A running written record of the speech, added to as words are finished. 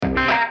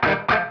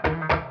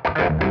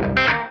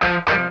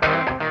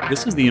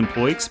This is the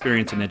Employee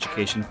Experience in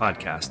Education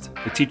podcast,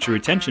 the teacher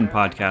retention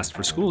podcast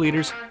for school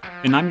leaders,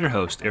 and I'm your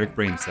host, Eric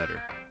Brainsetter.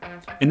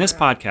 In this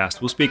podcast,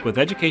 we'll speak with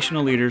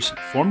educational leaders,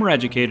 former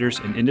educators,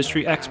 and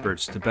industry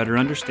experts to better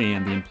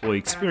understand the employee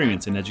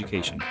experience in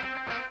education.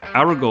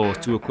 Our goal is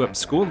to equip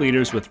school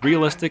leaders with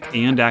realistic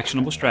and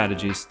actionable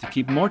strategies to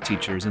keep more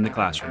teachers in the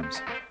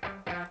classrooms.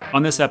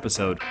 On this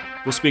episode,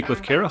 we'll speak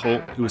with Cara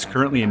Holt, who is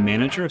currently a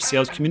manager of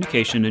sales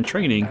communication and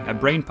training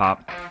at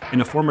BrainPop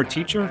and a former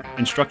teacher,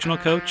 instructional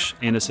coach,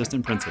 and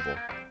assistant principal.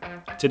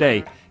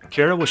 Today,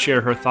 Cara will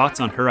share her thoughts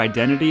on her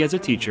identity as a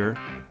teacher,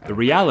 the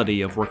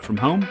reality of work from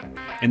home,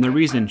 and the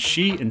reason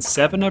she and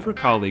 7 of her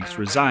colleagues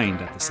resigned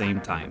at the same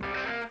time.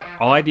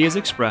 All ideas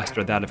expressed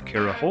are that of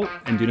Cara Holt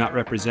and do not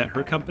represent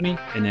her company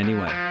in any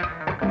way.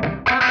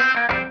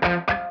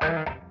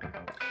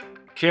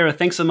 Cara,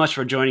 thanks so much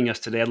for joining us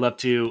today. I'd love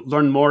to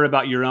learn more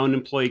about your own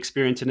employee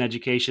experience in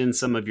education,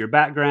 some of your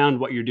background,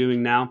 what you're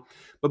doing now.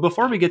 But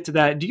before we get to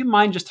that, do you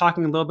mind just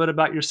talking a little bit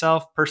about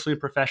yourself, personally,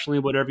 professionally,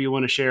 whatever you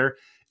want to share?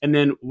 And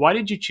then why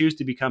did you choose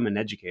to become an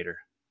educator?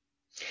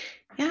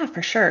 Yeah,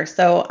 for sure.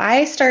 So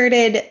I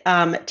started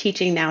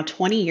teaching now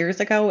 20 years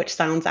ago, which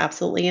sounds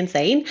absolutely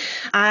insane.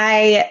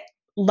 I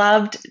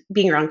loved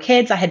being around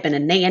kids. I had been a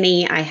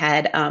nanny. I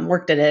had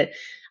worked at a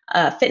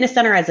fitness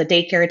center as a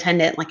daycare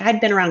attendant. Like I'd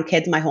been around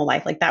kids my whole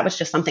life. Like that was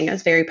just something I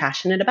was very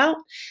passionate about.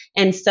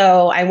 And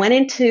so I went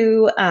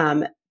into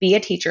be a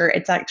teacher.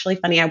 It's actually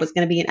funny. I was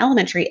going to be in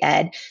elementary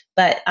ed,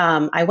 but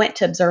I went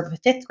to observe a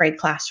 5th grade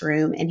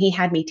classroom and he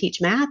had me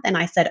teach math. And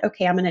I said,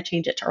 okay, I'm going to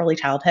change it to early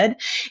childhood.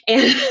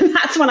 And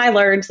that's when I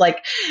learned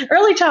like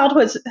early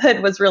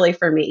childhood was really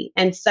for me.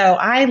 And so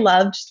I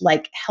loved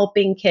like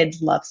helping kids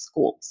love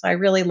school. So I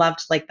really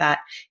loved like that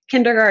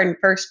kindergarten,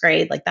 1st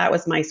grade, like that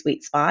was my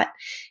sweet spot.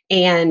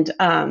 And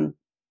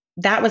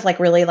that was like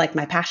really like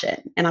my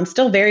passion. And I'm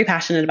still very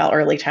passionate about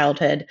early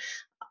childhood.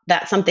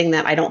 That's something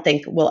that I don't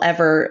think will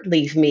ever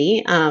leave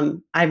me.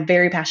 I'm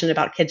very passionate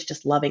about kids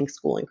just loving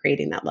school and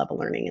creating that love of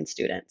learning in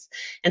students.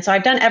 And so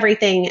I've done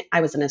everything.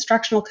 I was an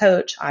instructional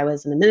coach. I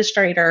was an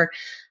administrator.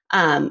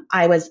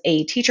 I was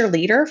a teacher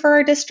leader for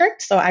our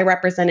district. So I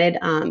represented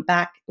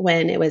back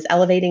when it was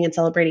elevating and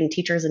celebrating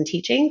teachers and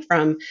teaching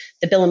from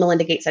the Bill and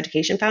Melinda Gates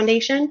Education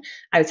Foundation.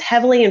 I was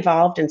heavily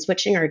involved in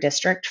switching our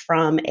district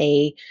from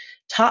a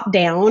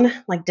top-down,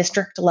 like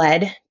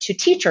district-led to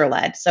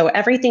teacher-led. So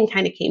everything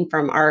kind of came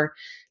from our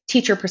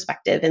teacher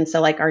perspective. And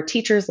so like our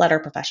teachers led our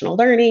professional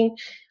learning,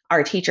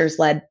 our teachers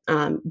led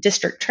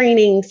district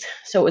trainings.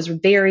 So it was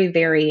very,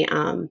 very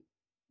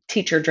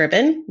teacher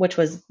driven, which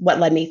was what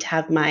led me to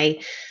have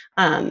my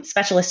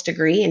specialist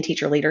degree in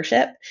teacher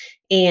leadership.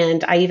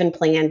 And I even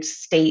planned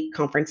state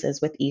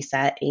conferences with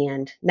ESET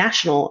and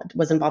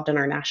was involved in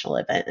our national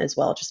event as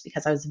well, just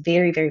because I was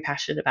very, very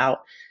passionate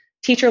about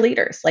teacher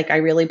leaders. Like I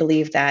really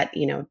believe that,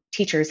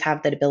 teachers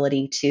have the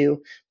ability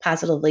to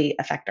positively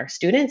affect our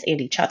students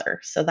and each other.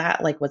 So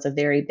that like was a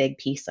very big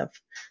piece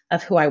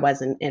of who I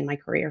was in my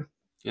career.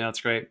 Yeah,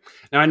 that's great.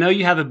 Now, I know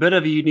you have a bit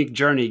of a unique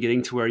journey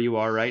getting to where you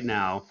are right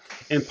now.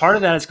 And part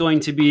of that is going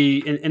to be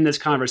in this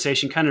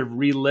conversation, kind of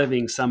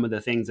reliving some of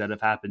the things that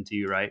have happened to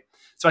you, right?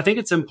 So I think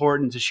it's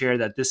important to share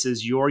that this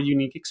is your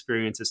unique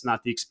experience. It's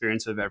not the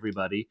experience of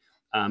everybody.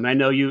 I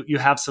know you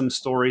have some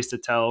stories to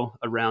tell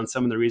around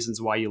some of the reasons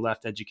why you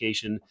left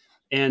education.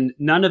 And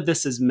none of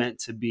this is meant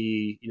to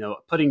be,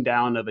 putting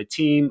down of a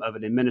team, of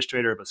an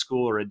administrator, of a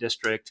school or a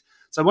district.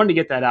 So I wanted to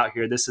get that out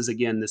here. This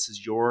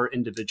is your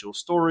individual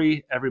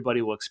story.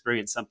 Everybody will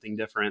experience something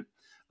different.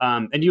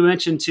 And you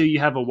mentioned too, you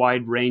have a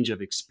wide range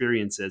of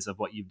experiences of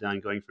what you've done,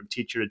 going from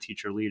teacher to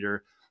teacher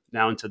leader,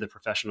 now into the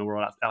professional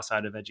world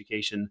outside of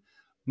education.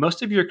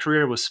 Most of your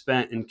career was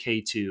spent in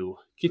K-2.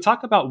 Can you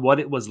talk about what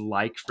it was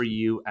like for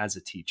you as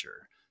a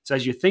teacher? So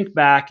as you think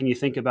back and you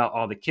think about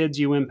all the kids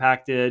you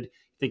impacted,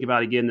 think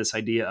about, again, this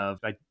idea of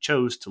I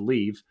chose to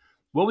leave.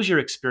 What was your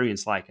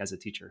experience like as a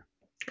teacher?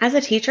 As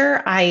a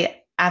teacher, I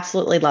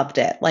absolutely loved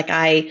it. Like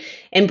I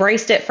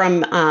embraced it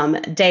from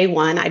day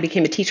one. I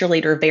became a teacher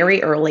leader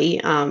very early.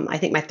 I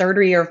think my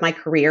 3rd year of my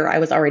career, I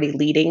was already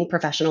leading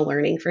professional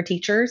learning for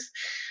teachers.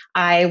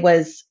 I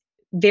was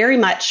very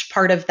much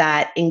part of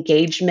that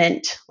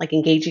engagement, like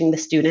engaging the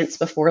students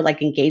before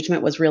like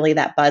engagement was really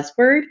that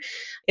buzzword.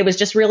 It was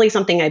just really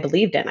something I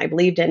believed in. I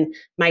believed in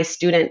my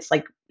students,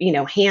 like,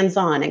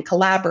 hands-on and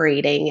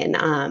collaborating and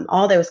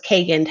all those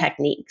Kagan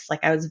techniques.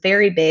 Like I was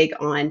very big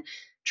on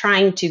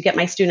trying to get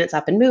my students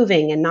up and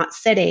moving and not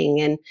sitting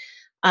and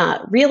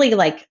really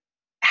like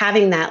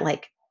having that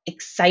like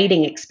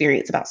exciting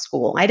experience about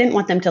school. I didn't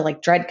want them to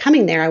like dread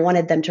coming there. I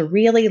wanted them to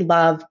really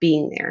love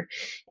being there.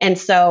 And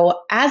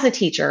so as a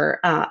teacher,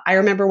 I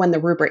remember when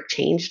the rubric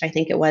changed. I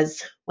think it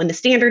was when the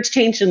standards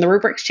changed and the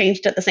rubrics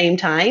changed at the same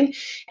time.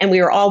 And we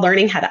were all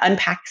learning how to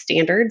unpack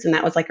standards. And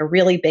that was like a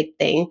really big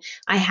thing.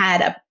 I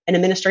had an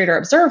administrator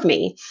observe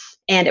me.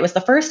 And it was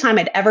the first time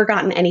I'd ever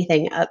gotten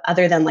anything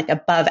other than like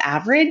above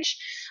average.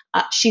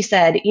 She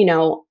said,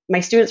 my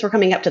students were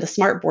coming up to the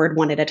smart board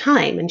one at a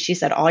time. And she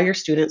said, all your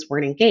students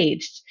weren't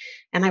engaged.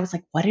 And I was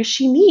like, what does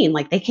she mean?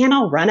 Like, they can't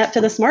all run up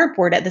to the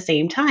smartboard at the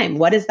same time.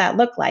 What does that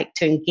look like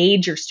to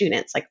engage your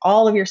students, like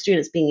all of your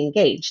students being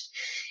engaged?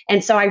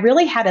 And so I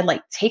really had to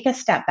like take a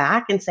step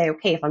back and say,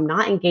 okay, if I'm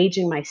not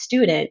engaging my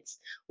students,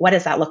 what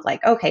does that look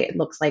like? Okay, it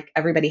looks like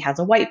everybody has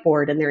a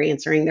whiteboard and they're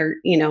answering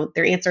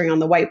on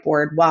the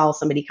whiteboard while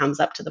somebody comes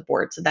up to the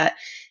board, so that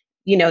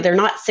they're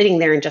not sitting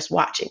there and just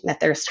watching, that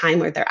there's time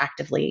where they're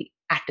actively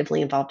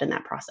involved in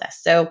that process.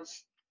 So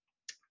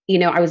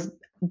I was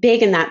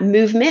big in that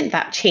movement,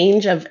 that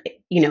change of,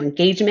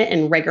 engagement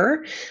and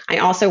rigor. I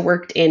also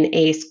worked in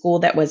a school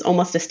that was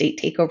almost a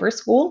state takeover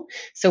school.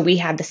 So we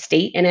had the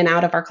state in and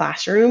out of our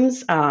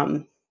classrooms.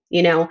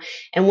 You know,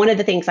 and one of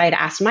the things I had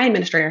asked my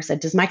administrator, I said,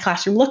 does my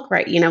classroom look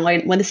right?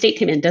 When the state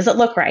came in, does it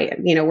look right?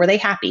 Were they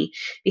happy?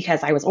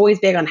 Because I was always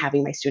big on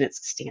having my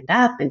students stand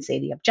up and say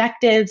the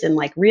objectives and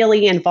like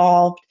really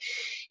involved.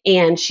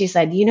 And she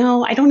said,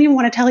 I don't even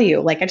want to tell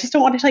you. Like, I just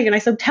don't want to tell you. And I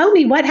said, tell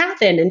me what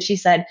happened. And she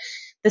said,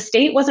 the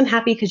state wasn't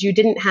happy because you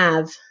didn't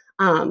have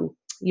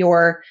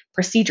your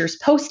procedures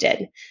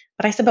posted.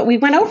 But I said, but we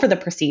went over the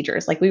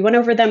procedures. Like, we went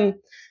over them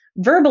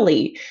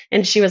verbally.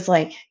 And she was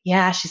like,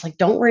 yeah, she's like,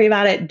 don't worry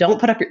about it. Don't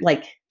put up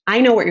like, I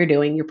know what you're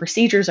doing. Your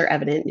procedures are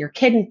evident. Your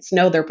kids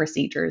know their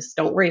procedures.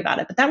 Don't worry about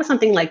it. But that was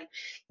something like,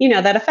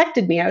 that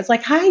affected me. I was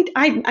like, hi,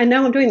 I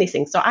know I'm doing these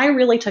things. So I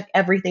really took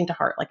everything to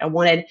heart. Like, I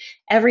wanted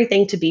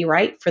everything to be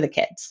right for the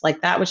kids.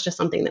 Like, that was just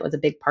something that was a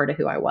big part of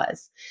who I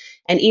was.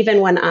 And even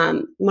when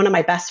one of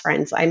my best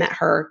friends, I met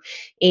her,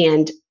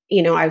 and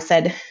I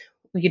said,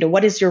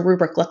 what does your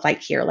rubric look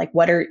like here? Like,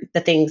 what are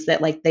the things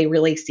that like they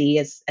really see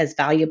as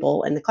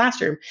valuable in the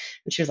classroom?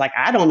 And she was like,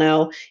 I don't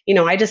know.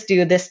 I just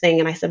do this thing.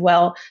 And I said,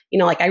 well,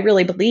 like, I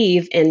really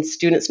believe in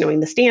students knowing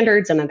the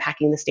standards and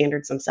unpacking the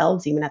standards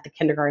themselves, even at the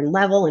kindergarten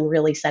level, and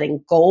really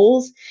setting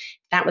goals.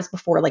 That was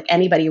before like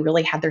anybody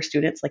really had their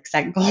students like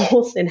set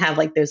goals and have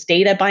like those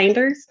data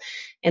binders.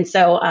 And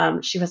so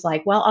she was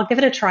like, well, I'll give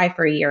it a try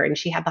for a year. And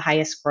she had the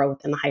highest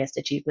growth and the highest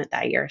achievement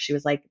that year. She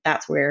was like,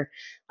 that's where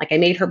like I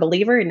made her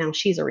believer, and now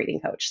she's a reading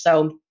coach.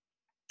 So,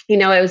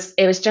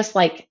 it was just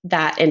like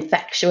that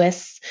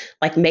infectious,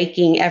 like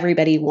making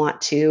everybody want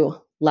to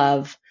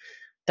love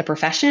the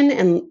profession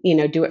and,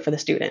 do it for the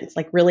students.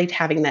 Like, really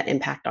having that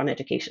impact on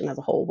education as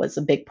a whole was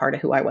a big part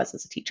of who I was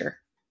as a teacher.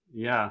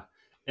 Yeah.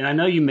 And I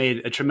know you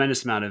made a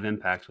tremendous amount of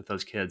impact with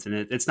those kids. And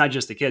it's not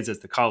just the kids,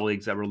 it's the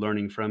colleagues that were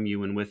learning from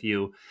you and with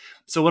you.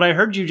 So, what I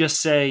heard you just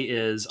say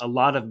is a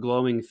lot of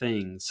glowing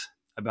things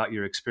about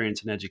your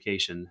experience in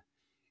education.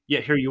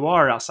 Yet here you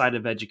are outside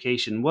of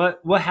education.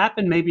 What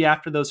happened maybe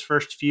after those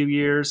first few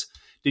years?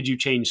 Did you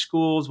change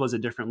schools? Was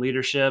it different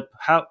leadership?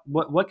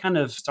 What kind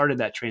of started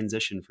that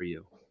transition for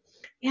you?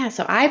 Yeah,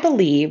 so I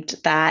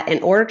believed that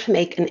in order to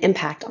make an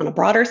impact on a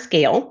broader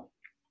scale,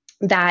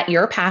 that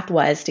your path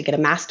was to get a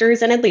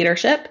master's in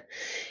leadership.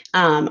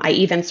 I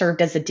even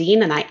served as a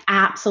dean, and I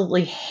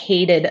absolutely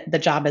hated the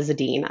job as a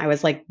dean. I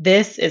was like,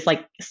 this is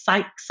like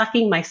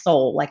sucking my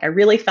soul. Like, I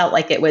really felt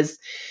like it was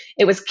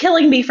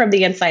killing me from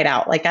the inside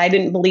out. Like, I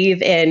don't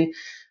believe in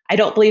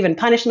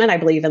punishment. I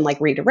believe in like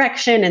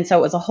redirection. And so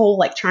it was a whole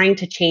like trying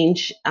to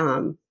change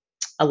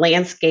a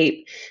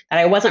landscape that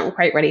I wasn't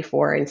quite ready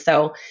for. And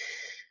so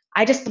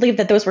I just believe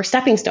that those were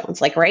stepping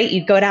stones. Like, right,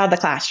 you go out of the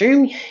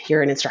classroom,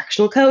 you're an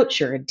instructional coach,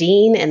 you're a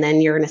dean, and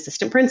then you're an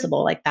assistant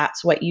principal. Like,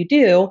 that's what you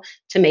do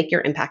to make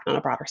your impact on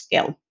a broader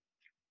scale.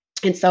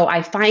 And so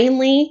I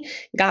finally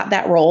got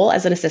that role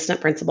as an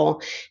assistant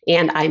principal,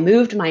 and I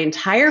moved my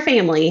entire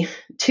family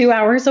 2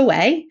 hours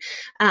away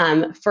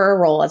for a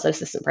role as an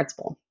assistant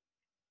principal.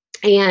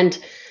 And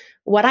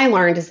what I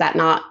learned is that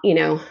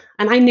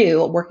and I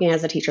knew working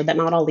as a teacher that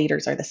not all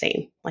leaders are the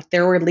same. Like,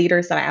 there were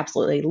leaders that I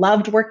absolutely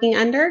loved working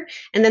under,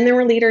 and then there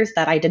were leaders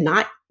that I did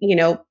not,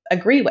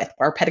 agree with.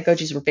 Our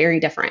pedagogies were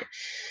very different.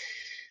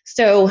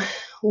 So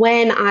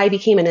when I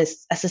became an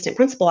assistant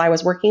principal, I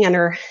was working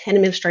under an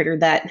administrator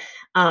that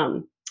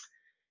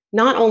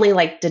not only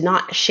like did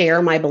not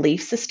share my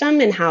belief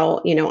system and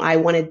how I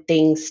wanted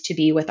things to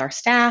be with our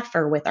staff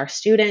or with our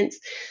students,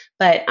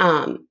 but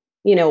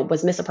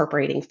was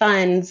misappropriating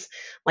funds.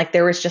 Like,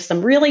 there was just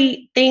some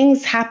really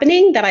things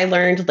happening that I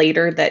learned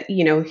later that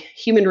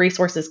human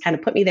resources kind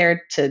of put me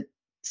there to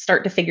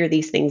start to figure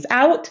these things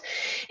out.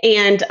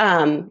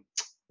 And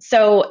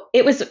so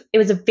it was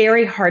a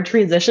very hard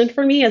transition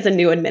for me as a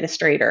new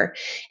administrator.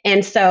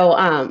 And so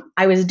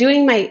I was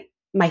doing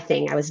my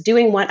thing. I was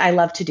doing what I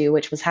love to do,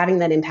 which was having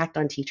that impact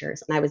on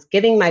teachers. And I was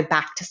giving my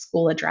back to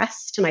school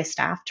address to my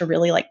staff to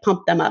really like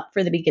pump them up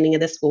for the beginning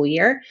of the school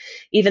year,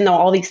 even though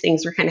all these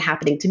things were kind of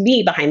happening to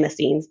me behind the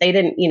scenes. They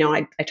didn't,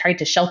 I tried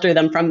to shelter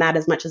them from that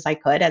as much as I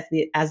could as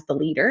the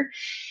leader.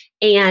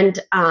 And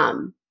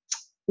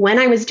when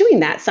I was doing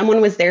that,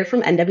 someone was there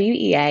from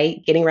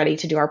NWEA getting ready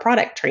to do our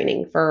product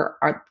training for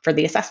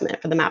the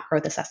assessment, for the MAP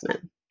growth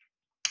assessment.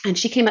 And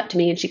she came up to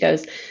me and she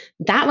goes,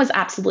 that was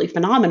absolutely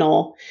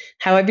phenomenal.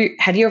 However,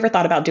 have you ever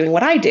thought about doing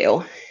what I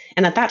do?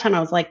 And at that time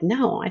I was like,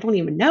 no, I don't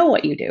even know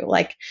what you do.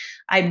 Like,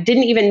 I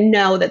didn't even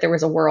know that there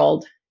was a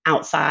world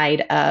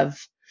outside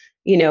of,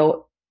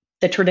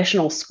 the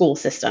traditional school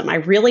system. I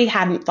really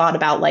hadn't thought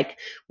about like,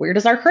 where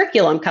does our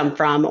curriculum come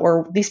from,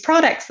 or these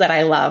products that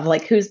I love,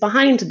 like who's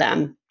behind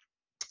them.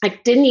 I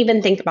didn't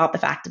even think about the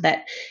fact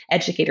that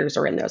educators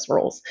are in those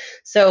roles.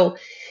 So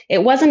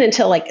it wasn't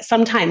until like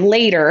sometime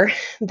later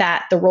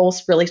that the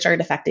roles really started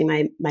affecting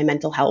my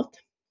mental health.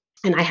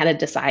 And I had to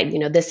decide,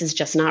 this is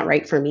just not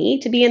right for me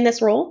to be in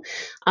this role.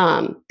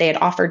 They had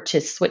offered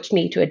to switch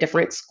me to a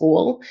different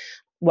school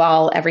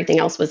while everything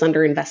else was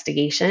under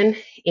investigation.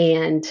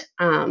 And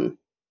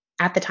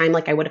at the time,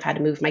 like I would have had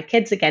to move my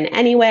kids again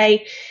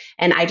anyway.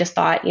 And I just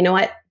thought, you know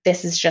what,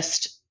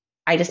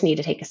 I just need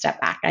to take a step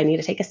back. I need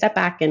to take a step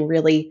back and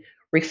really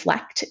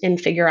reflect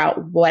and figure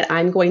out what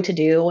I'm going to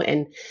do.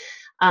 And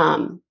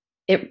um,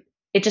 it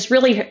it just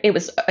really it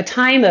was a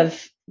time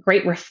of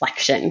great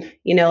reflection.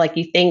 Like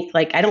you think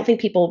like I don't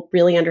think people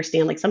really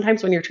understand. Like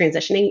sometimes when you're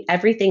transitioning,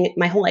 everything,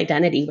 my whole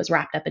identity was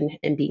wrapped up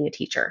in being a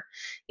teacher.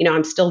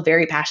 I'm still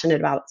very passionate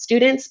about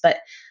students, but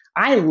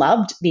I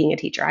loved being a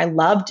teacher. I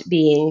loved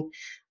being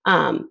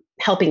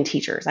helping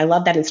teachers. I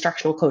loved that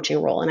instructional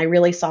coaching role, and I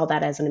really saw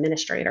that as an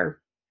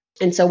administrator.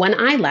 And so when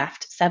I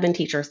left, 7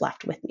 teachers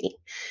left with me.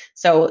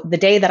 So the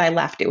day that I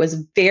left, it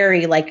was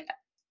very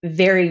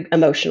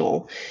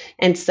emotional.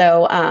 And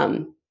so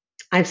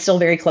I'm still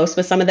very close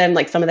with some of them.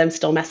 Like some of them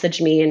still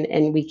message me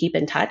and we keep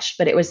in touch,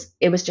 but it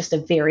was just a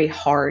very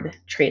hard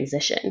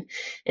transition.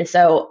 And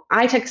so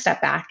I took a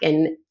step back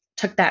and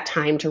took that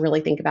time to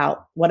really think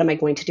about what am I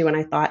going to do? And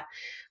I thought,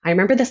 I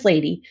remember this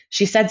lady,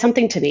 she said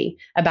something to me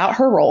about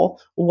her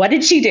role. What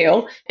did she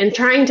do? And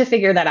trying to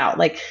figure that out,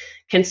 like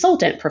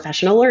consultant,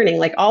 professional learning,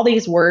 like all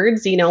these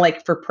words,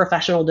 like for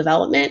professional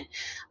development,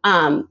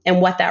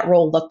 and what that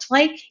role looked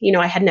like,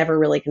 I had never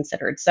really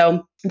considered.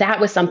 So that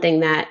was something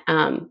that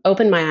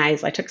opened my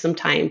eyes. I took some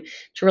time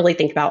to really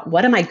think about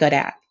what am I good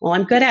at? Well,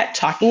 I'm good at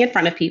talking in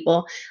front of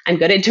people. I'm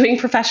good at doing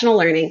professional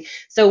learning.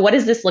 So what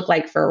does this look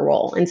like for a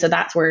role? And so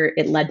that's where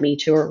it led me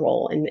to a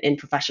role in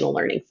professional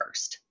learning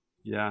first.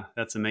 Yeah,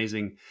 that's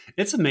amazing.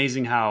 It's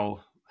amazing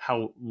how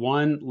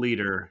one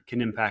leader can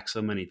impact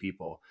so many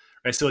people.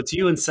 Right? So it's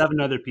you and 7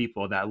 other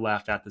people that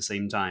left at the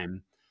same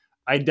time.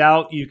 I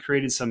doubt you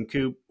created some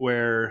coop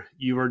where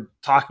you were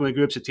talking with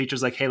groups of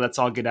teachers like, "Hey, let's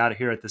all get out of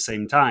here at the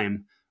same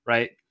time,"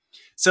 right?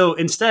 So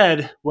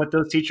instead, what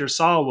those teachers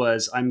saw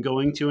was I'm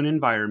going to an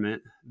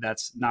environment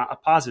that's not a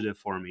positive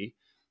for me,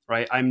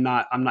 right? I'm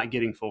not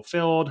getting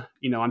fulfilled.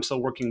 I'm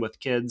still working with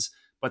kids,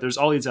 but there's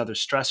all these other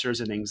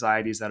stressors and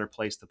anxieties that are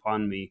placed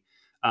upon me.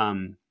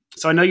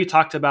 So I know you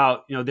talked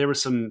about, there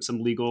was some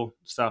legal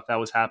stuff that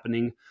was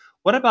happening.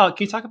 What about,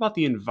 can you talk about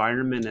the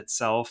environment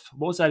itself?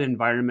 What was that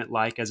environment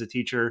like as a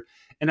teacher?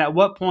 And at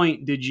what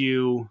point did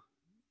you,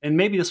 and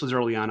maybe this was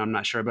early on, I'm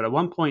not sure, but at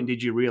one point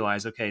did you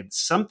realize, okay,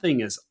 something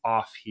is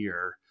off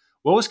here?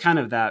 What was kind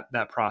of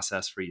that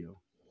process for you?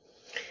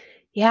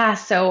 Yeah.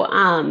 So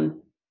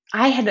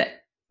I had,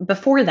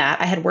 before that,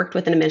 I had worked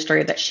with an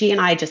administrator that she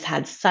and I just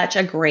had such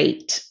a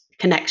great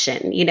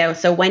connection,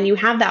 So when you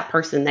have that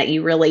person that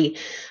you really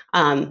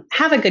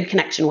have a good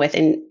connection with,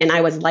 and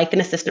I was like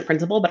an assistant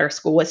principal, but our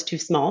school was too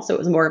small. So it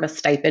was more of a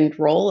stipend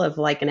role of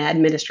like an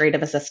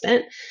administrative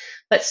assistant.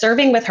 But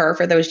serving with her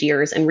for those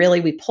years, and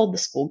really we pulled the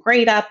school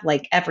grade up,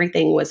 like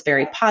everything was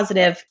very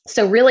positive.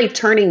 So really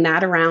turning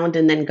that around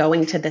and then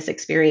going to this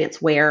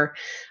experience where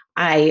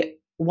I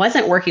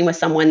wasn't working with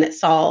someone that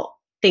saw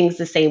things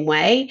the same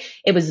way.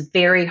 It was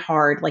very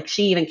hard. Like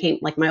she even came,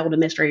 like my old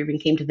administrator even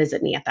came to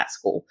visit me at that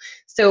school.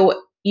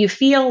 So you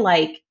feel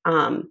like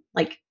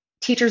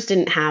teachers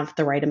didn't have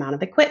the right amount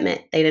of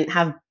equipment. They didn't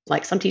have,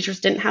 like some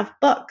teachers didn't have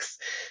books.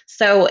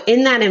 So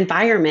in that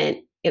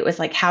environment, it was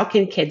like, how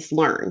can kids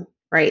learn?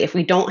 Right? If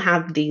we don't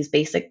have these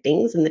basic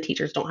things and the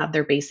teachers don't have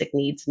their basic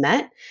needs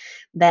met,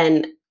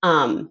 then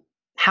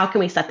how can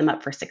we set them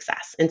up for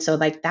success? And so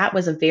like that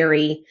was a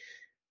very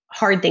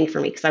hard thing for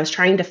me because I was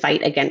trying to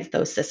fight against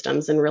those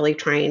systems and really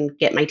try and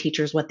get my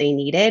teachers what they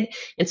needed.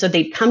 And so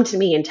they'd come to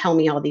me and tell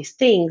me all these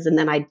things, and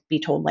then I'd be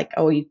told like,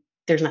 "Oh,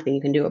 there's nothing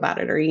you can do about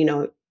it,"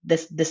 or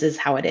this is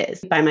how it is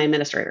by my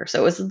administrator.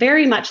 So it was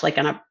very much like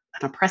an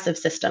oppressive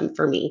system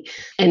for me.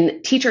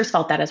 And teachers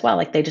felt that as well,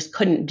 like they just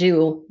couldn't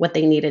do what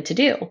they needed to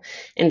do.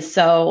 And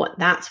so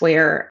that's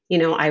where,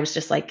 I was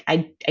just like,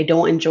 I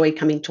don't enjoy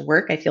coming to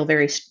work. I feel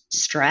very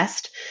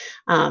stressed.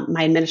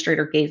 My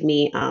administrator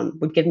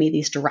would give me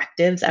these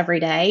directives every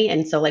day.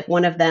 And so like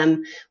one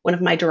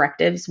of my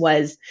directives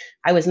was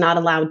I was not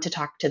allowed to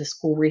talk to the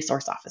school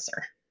resource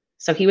officer.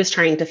 So he was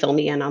trying to fill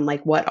me in on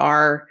like what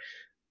our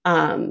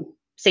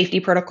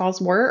safety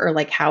protocols were, or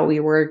like how we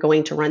were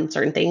going to run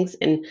certain things.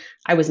 And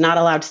I was not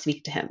allowed to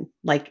speak to him.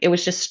 Like it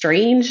was just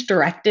strange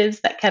directives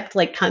that kept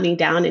like coming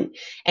down.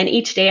 And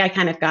each day I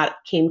kind of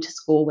came to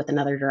school with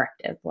another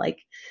directive. Like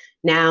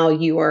now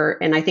you are,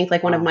 and I think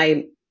like one of Wow.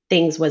 my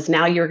things was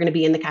now you're going to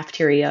be in the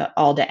cafeteria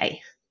all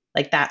day.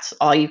 Like that's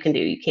all you can do.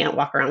 You can't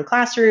walk around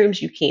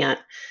classrooms. You can't,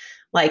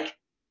 like,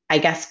 I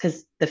guess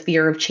because the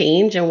fear of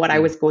change and what I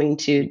Mm. was going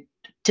to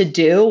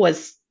do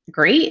was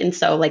great. And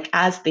so like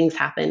as things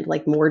happened,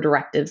 like more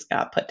directives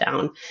got put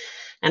down,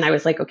 and I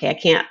was like, okay, I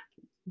can't.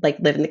 like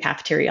live in the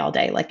cafeteria all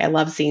day. Like I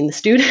love seeing the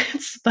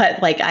students,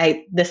 but like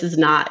this is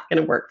not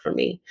going to work for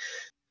me.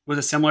 Was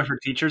it similar for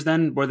teachers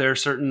then? Were there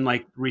certain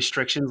like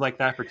restrictions like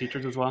that for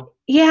teachers as well?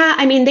 Yeah,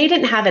 I mean, they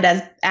didn't have it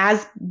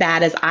as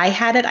bad as I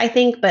had it, I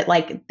think, but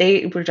like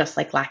they were just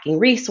like lacking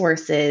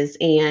resources,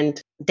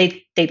 and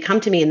they'd come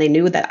to me and they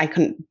knew that I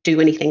couldn't do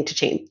anything to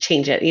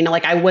change it. You know,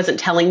 like I wasn't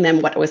telling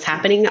them what was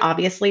happening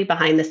obviously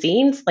behind the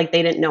scenes. Like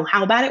they didn't know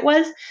how bad it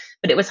was,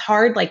 but it was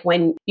hard like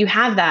when you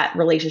have that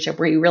relationship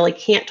where you really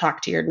can't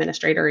talk to your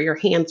administrator or your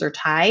hands are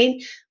tied,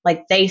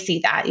 like they see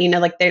that. You know,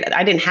 like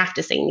I didn't have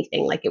to say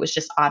anything, like it was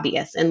just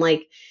obvious. And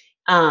like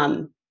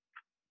um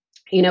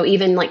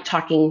even like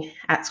talking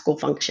at school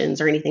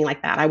functions or anything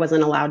like that, I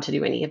wasn't allowed to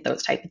do any of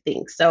those type of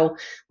things. So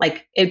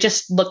like it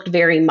just looked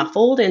very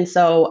muffled. And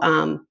so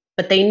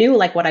but they knew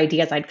like what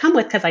ideas I'd come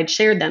with because I'd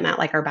shared them at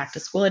like our back to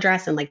school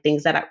address and like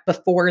things that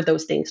before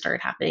those things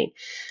started happening.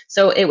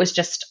 So it was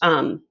just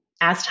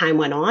as time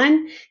went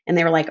on, and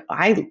they were like,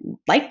 I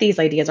like these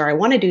ideas, or I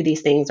want to do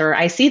these things, or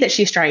I see that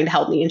she's trying to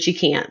help me and she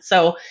can't.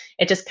 So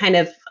it just kind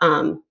of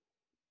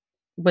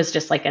was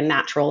just like a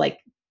natural, like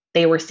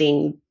they were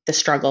seeing the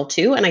struggle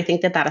too. And I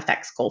think that that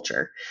affects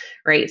culture,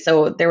 right?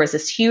 So there was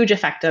this huge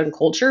effect on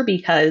culture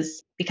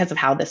because of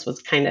how this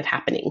was kind of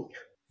happening.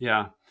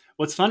 Yeah.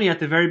 What's funny at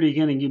the very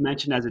beginning, you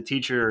mentioned as a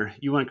teacher,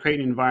 you want to create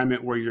an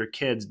environment where your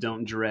kids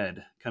don't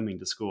dread coming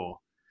to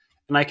school.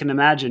 And I can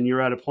imagine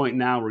you're at a point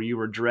now where you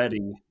were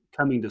dreading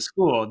coming to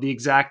school, the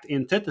exact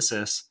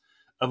antithesis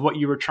of what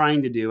you were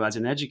trying to do as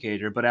an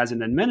educator, but as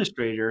an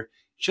administrator,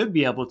 should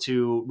be able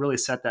to really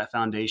set that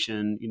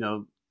foundation,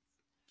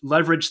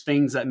 leverage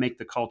things that make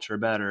the culture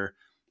better.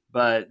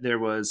 But there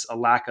was a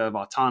lack of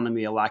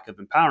autonomy, a lack of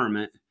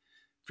empowerment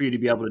for you to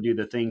be able to do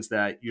the things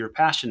that you're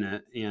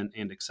passionate and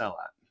excel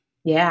at.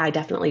 Yeah, I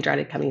definitely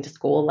dreaded coming to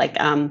school. Like,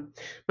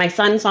 my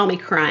son saw me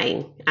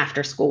crying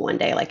after school one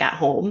day, like at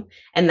home,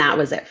 and that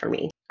was it for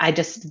me.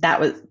 That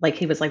was like,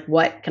 he was like,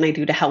 "What can I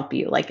do to help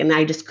you?" Like, and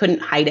I just couldn't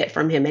hide it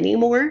from him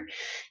anymore.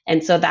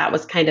 And so that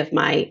was kind of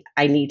I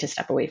need to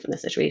step away from the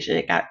situation.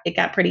 It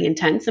got pretty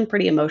intense and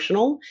pretty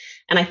emotional.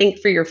 And I think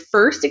for your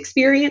first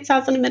experience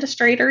as an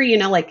administrator,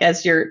 like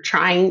as you're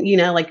trying,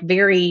 like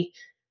very,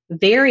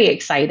 very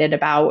excited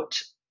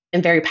about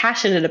and very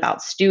passionate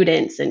about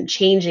students and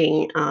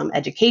changing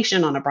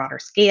education on a broader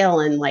scale.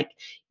 And like,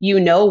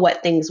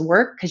 what things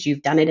work because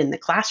you've done it in the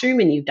classroom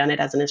and you've done it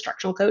as an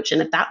instructional coach.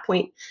 And at that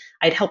point,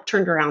 I'd helped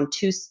turn around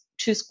two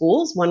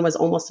schools. One was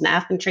almost an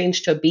F and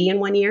changed to a B in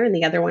 1 year, and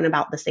the other one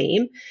about the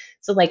same.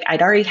 So like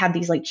I'd already had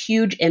these like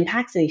huge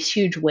impacts and these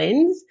huge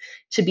wins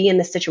to be in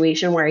this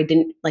situation where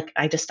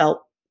I just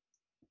felt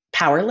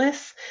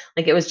powerless.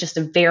 Like it was just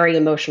a very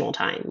emotional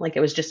time. Like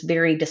it was just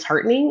very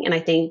disheartening. And I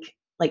think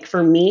like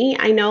for me,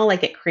 I know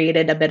like it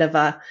created a bit of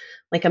a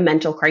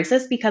mental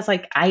crisis because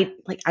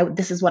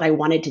this is what I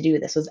wanted to do.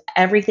 This was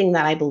everything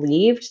that I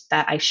believed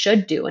that I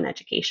should do in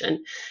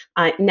education.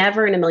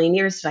 Never in a million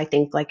years did I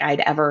think like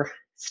I'd ever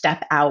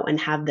step out and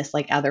have this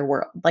like other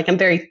world. Like I'm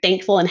very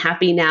thankful and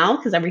happy now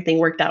because everything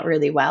worked out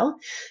really well.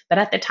 But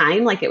at the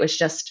time, like it was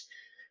just,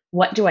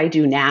 what do I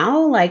do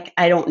now? Like,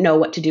 I don't know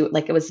what to do.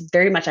 Like, it was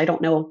very much, I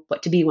don't know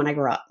what to be when I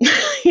grow up,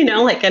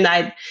 like, and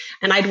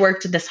I'd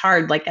worked this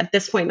hard. Like at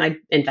this point, I'd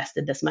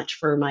invested this much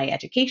for my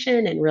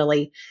education and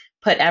really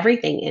put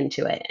everything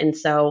into it. And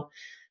so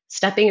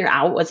stepping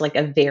out was like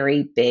a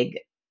very big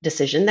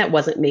decision that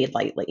wasn't made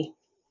lightly.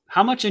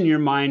 How much in your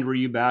mind were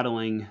you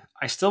battling,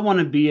 I still want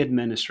to be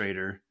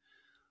administrator?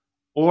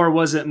 Or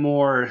was it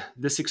more,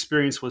 this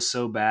experience was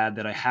so bad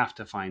that I have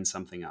to find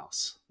something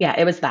else? Yeah,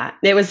 it was that.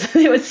 It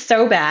was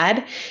so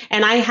bad.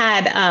 And I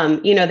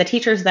had the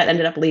teachers that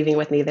ended up leaving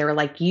with me, they were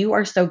like, "You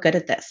are so good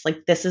at this.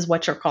 Like this is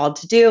what you're called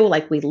to do.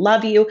 Like we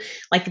love you."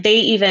 Like they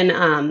even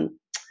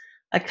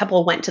a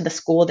couple went to the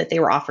school that they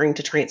were offering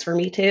to transfer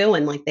me to,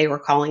 and like they were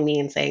calling me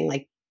and saying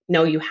like,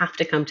 "No, you have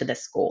to come to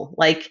this school.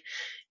 Like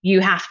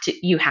you have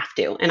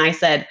to." And I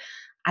said,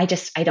 I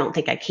don't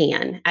think I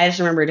can. I just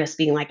remember just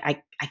being like,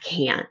 I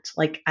can't.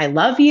 Like I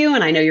love you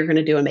and I know you're going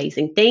to do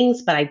amazing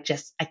things, but I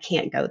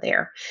can't go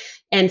there.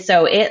 And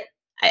so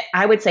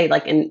I would say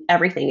like in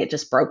everything, it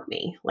just broke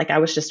me. Like I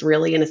was just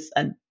really in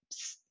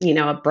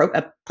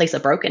a place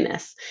of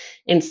brokenness.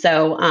 And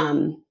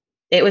so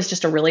it was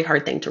just a really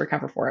hard thing to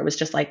recover for. It was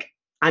just like,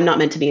 I'm not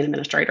meant to be an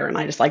administrator. And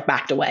I just like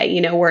backed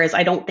away, whereas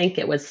I don't think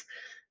it was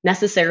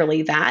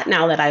necessarily that.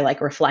 Now that I like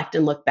reflect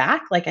and look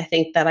back, like I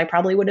think that I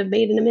probably would have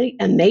made an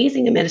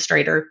amazing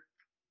administrator,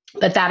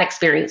 but that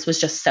experience was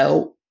just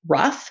so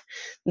rough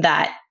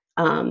that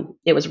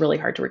it was really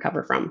hard to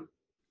recover from.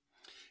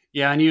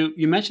 Yeah, and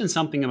you mentioned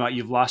something about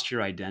you've lost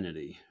your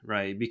identity,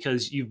 right?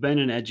 Because you've been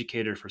an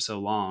educator for so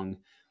long,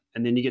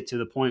 and then you get to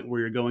the point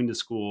where you're going to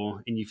school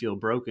and you feel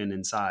broken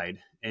inside,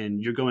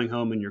 and you're going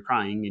home and you're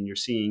crying, and you're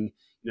seeing,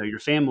 your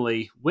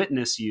family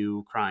witness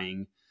you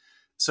crying.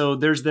 So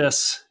there's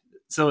this,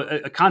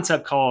 a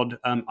concept called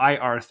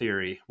IR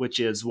theory, which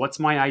is what's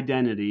my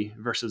identity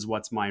versus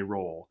what's my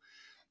role.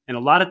 And a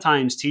lot of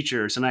times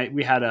teachers, and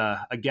we had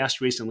a guest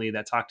recently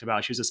that talked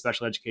about, she was a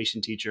special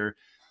education teacher,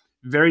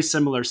 very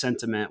similar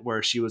sentiment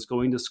where she was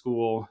going to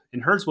school,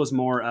 and hers was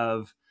more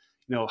of,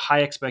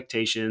 high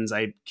expectations.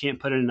 I can't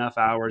put in enough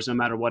hours. No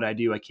matter what I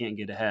do, I can't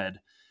get ahead.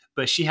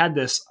 But she had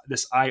this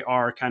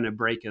IR kind of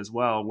break as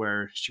well,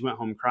 where she went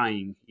home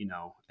crying,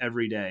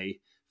 every day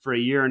for a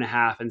year and a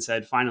half, and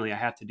said, finally, I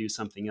have to do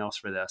something else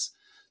for this.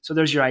 So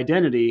there's your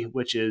identity,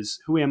 which is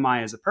who am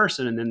I as a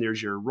person, and then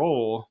there's your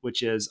role,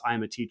 which is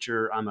I'm a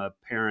teacher, I'm a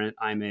parent,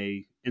 I'm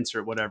a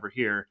insert whatever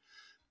here.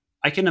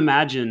 I can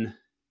imagine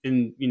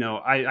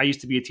I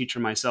used to be a teacher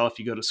myself.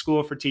 You go to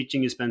school for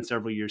teaching, you spend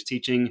several years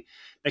teaching.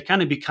 That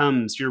kind of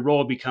becomes your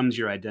role, becomes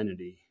your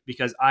identity,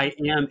 because I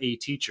am a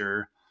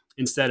teacher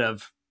instead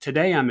of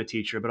today I'm a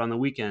teacher, but on the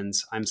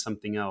weekends I'm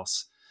something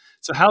else.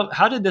 So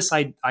how did this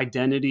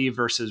identity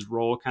versus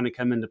role kind of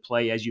come into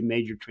play as you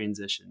made your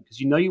transition? Because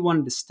you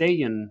wanted to stay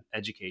in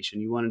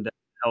education, you wanted to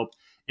help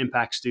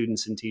impact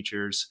students and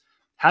teachers.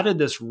 How did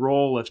this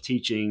role of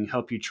teaching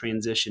help you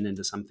transition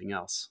into something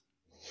else?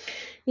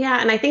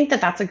 Yeah, and I think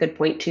that that's a good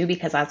point too,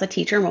 because as a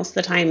teacher, most of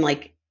the time,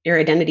 like your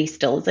identity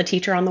still is a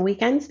teacher on the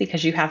weekends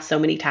because you have so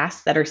many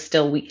tasks that are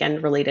still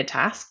weekend related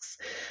tasks,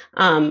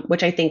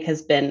 which I think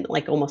has been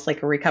like almost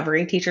like a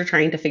recovering teacher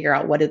trying to figure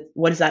out what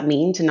does that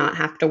mean to not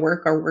have to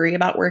work or worry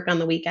about work on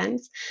the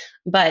weekends.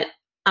 But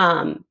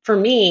for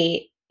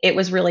me, it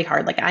was really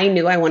hard. Like I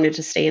knew I wanted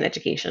to stay in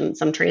education.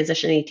 Some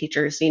transitioning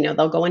teachers,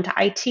 they'll go into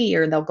IT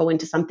or they'll go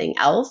into something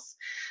else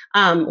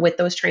with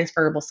those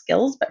transferable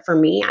skills. But for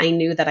me, I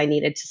knew that I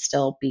needed to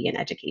still be in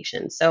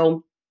education.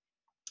 So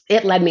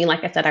it led me,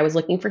 like I said, I was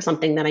looking for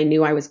something that I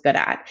knew I was good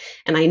at.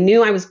 And I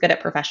knew I was good at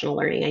professional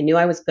learning. I knew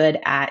I was good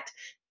at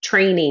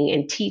training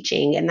and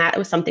teaching, and that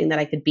was something that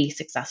I could be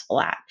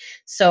successful at.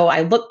 So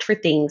I looked for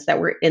things that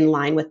were in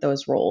line with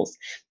those roles.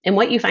 And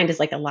what you find is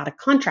like a lot of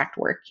contract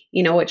work,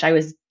 which I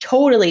was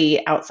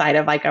totally outside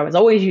of. Like I was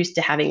always used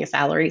to having a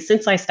salary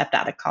since I stepped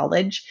out of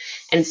college.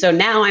 And so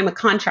now I'm a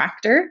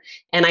contractor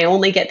and I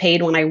only get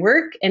paid when I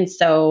work. And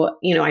so,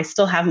 I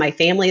still have my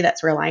family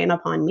that's relying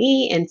upon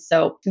me. And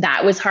so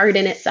that was hard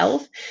in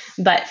itself.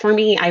 But for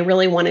me, I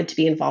really wanted to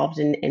be involved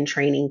in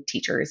training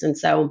teachers. And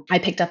so I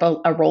picked up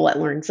a role at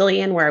Learn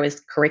Zillion where I was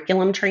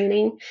curriculum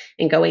training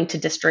and going to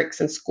districts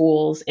and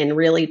schools and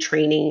really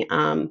training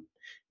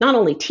not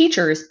only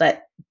teachers,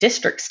 but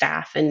district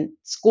staff and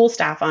school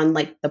staff on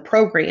like the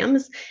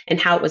programs and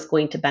how it was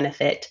going to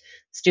benefit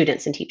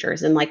students and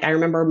teachers. And like I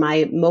remember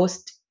my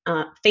most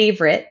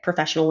favorite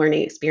professional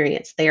learning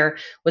experience there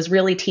was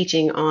really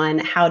teaching on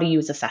how to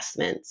use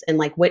assessments and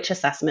like which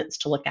assessments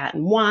to look at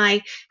and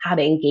why, how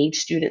to engage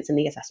students in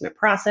the assessment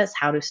process,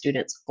 how do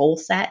students goal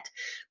set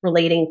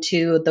relating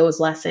to those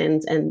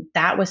lessons. And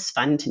that was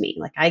fun to me.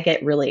 Like I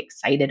get really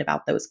excited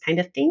about those kind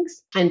of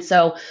things. And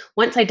so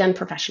once I'd done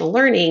professional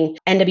learning,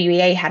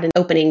 NWEA had an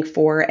opening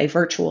for a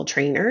virtual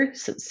trainer,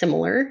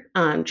 similar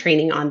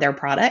training on their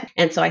product.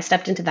 And so I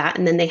stepped into that.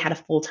 And then they had a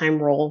full time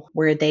role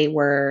where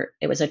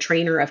it was a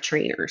trainer of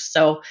trainers.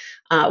 So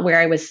where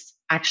I was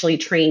actually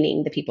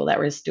training the people that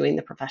was doing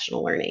the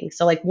professional learning.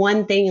 So like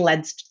one thing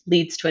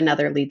leads to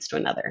another, leads to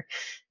another.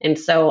 And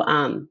so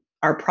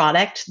our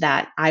product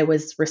that I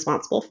was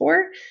responsible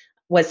for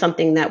was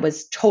something that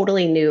was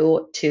totally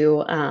new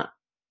to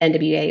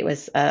NWA. It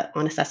was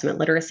on assessment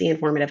literacy,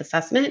 informative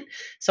assessment.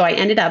 So I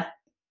ended up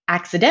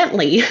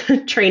accidentally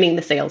training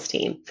the sales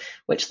team,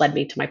 which led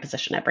me to my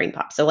position at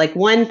BrainPop. So like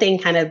one thing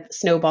kind of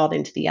snowballed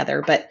into the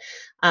other, but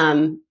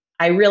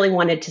I really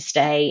wanted to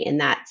stay in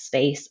that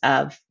space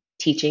of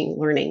teaching,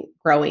 learning,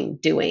 growing,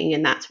 doing,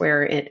 and that's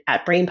where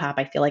at BrainPop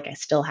I feel like I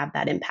still have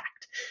that impact.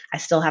 I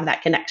still have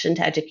that connection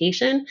to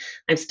education.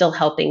 I'm still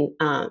helping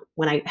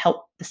when I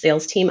help the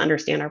sales team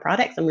understand our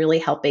products. I'm really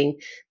helping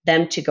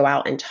them to go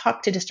out and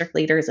talk to district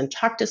leaders and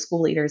talk to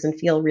school leaders and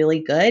feel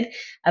really good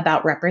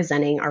about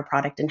representing our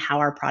product and how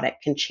our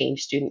product can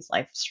change students'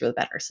 lives for the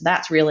better. So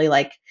that's really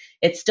like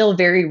it's still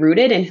very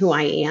rooted in who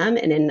I am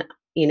and in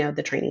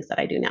the trainings that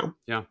I do now.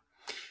 Yeah.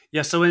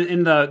 Yeah. So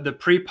in the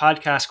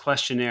pre-podcast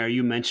questionnaire,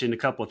 you mentioned a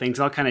couple of things.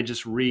 I'll kind of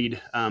just read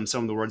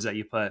some of the words that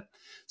you put.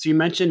 So you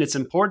mentioned it's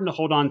important to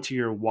hold on to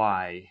your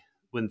why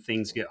when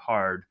things get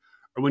hard,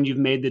 or when you've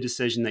made the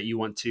decision that you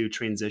want to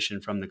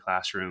transition from the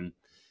classroom.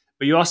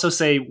 But you also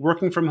say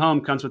working from home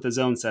comes with its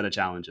own set of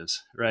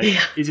challenges, right?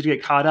 Yeah. Easy to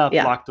get caught up,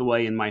 Yeah. locked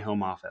away in my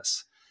home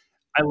office.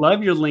 I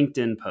love your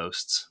LinkedIn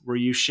posts where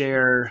you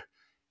share,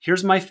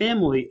 here's my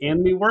family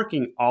and me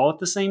working all at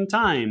the same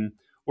time,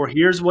 or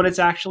here's what it's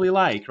actually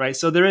like, right?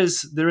 So there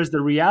is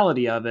the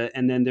reality of it,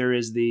 and then there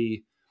is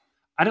the,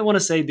 I don't want to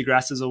say the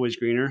grass is always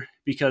greener,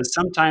 because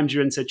sometimes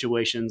you're in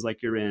situations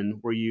like you're in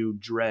where you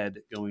dread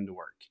going to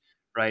work,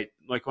 right?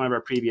 Like one of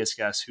our previous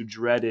guests who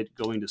dreaded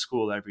going to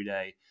school every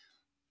day.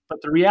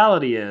 But the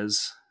reality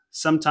is,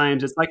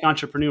 sometimes it's like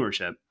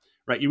entrepreneurship,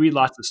 right? You read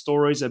lots of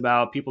stories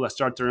about people that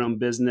start their own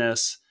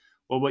business.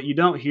 Well, what you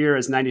don't hear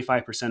is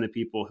 95% of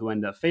people who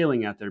end up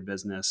failing at their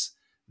business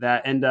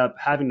that end up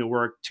having to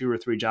work two or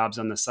three jobs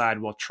on the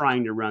side while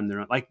trying to run their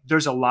own. Like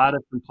there's a lot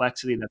of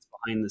complexity that's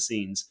behind the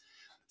scenes.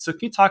 So, can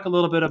you talk a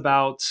little bit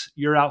about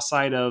your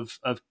outside of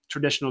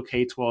traditional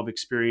K 12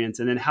 experience,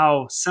 and then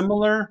how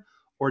similar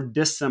or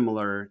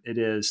dissimilar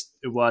it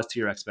was to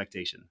your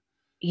expectation?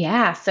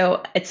 Yeah,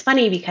 so it's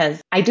funny because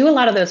I do a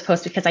lot of those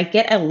posts because I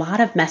get a lot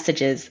of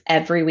messages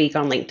every week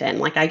on LinkedIn.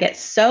 Like I get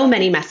so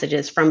many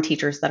messages from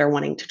teachers that are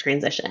wanting to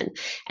transition.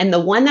 And the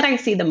one that I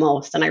see the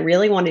most, and I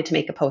really wanted to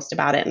make a post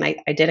about it, and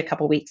I did a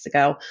couple weeks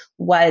ago,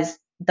 was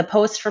the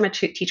post from a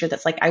teacher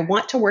that's like, I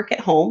want to work at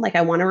home. Like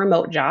I want a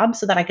remote job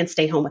so that I can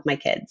stay home with my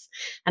kids.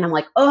 And I'm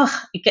like, oh,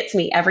 it gets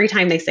me every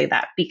time they say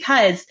that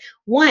because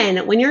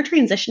one, when you're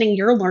transitioning,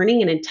 you're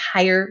learning an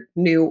entire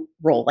new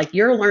role. Like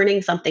you're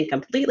learning something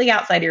completely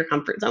outside of your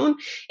comfort zone.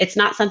 It's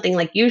not something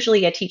like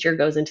usually a teacher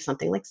goes into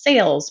something like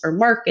sales or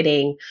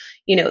marketing.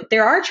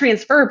 There are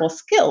transferable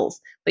skills,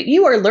 but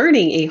you are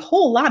learning a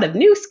whole lot of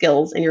new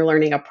skills and you're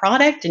learning a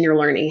product and you're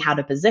learning how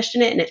to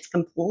position it. And it's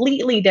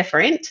completely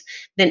different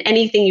than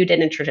anything you did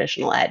in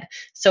traditional ed.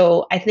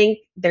 So I think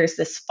there's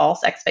this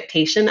false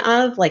expectation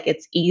of like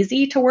it's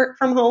easy to work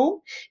from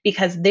home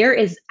because there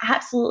is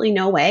absolutely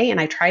no way.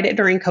 And I tried it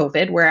during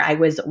COVID where I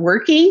was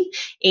working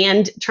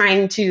and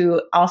trying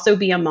to also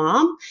be a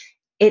mom.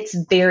 It's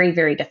very,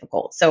 very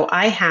difficult. So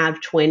I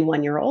have twin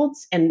 1 year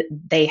olds and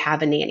they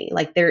have a nanny.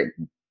 Like the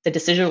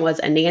decision was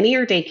a nanny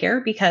or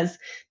daycare because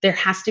there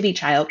has to be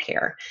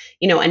childcare,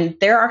 and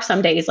there are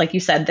some days, like you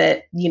said,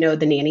 that,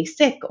 the nanny's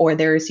sick or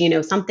there's,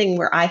 something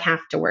where I have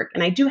to work.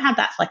 And I do have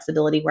that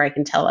flexibility where I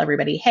can tell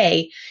everybody,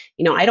 hey,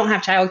 I don't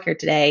have childcare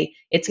today.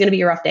 It's going to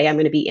be a rough day. I'm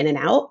going to be in and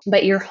out,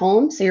 but you're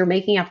home. So you're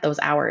making up those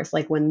hours,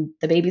 like when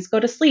the babies go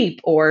to sleep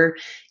or,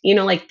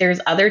 like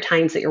there's other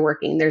times that you're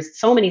working. There's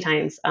so many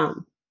times,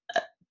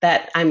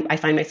 that I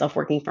find myself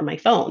working from my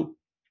phone,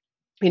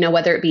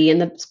 whether it be in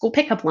the school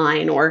pickup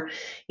line or,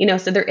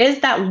 so there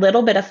is that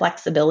little bit of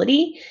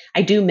flexibility.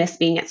 I do miss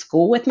being at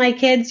school with my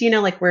kids,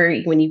 like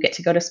when you get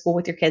to go to school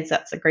with your kids,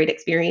 that's a great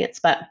experience.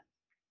 But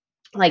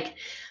like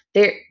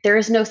there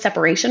is no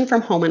separation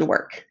from home and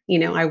work.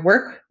 I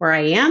work where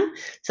I am.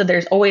 So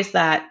there's always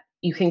that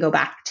you can go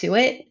back to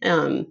it.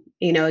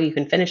 You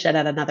can finish it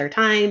at another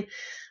time.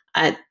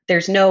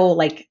 There's no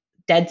like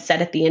dead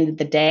set at the end of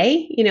the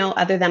day,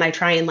 other than I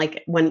try and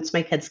like once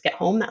my kids get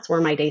home, that's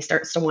where my day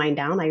starts to wind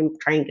down. I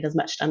try and get as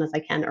much done as I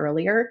can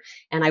earlier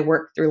and I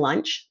work through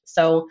lunch.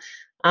 So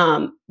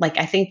like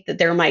I think that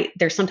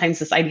there's sometimes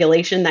this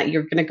ideation that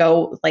you're gonna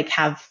go like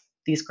have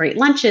these great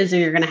lunches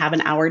and you're gonna have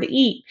an hour to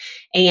eat.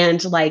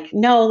 And like,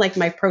 no, like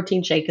my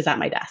protein shake is at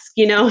my desk,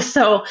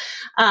 So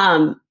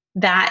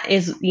that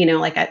is,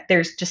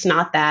 there's just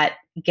not that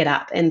get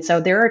up. And so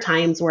there are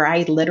times where I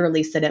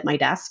literally sit at my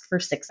desk for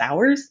 6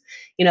 hours.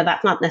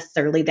 That's not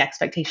necessarily the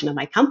expectation of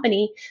my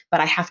company, but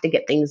I have to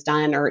get things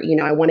done or,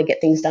 I want to get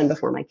things done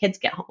before my kids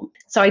get home.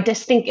 So I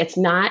just think it's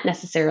not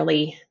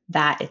necessarily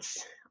that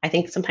I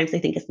think sometimes they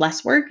think it's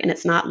less work and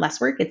it's not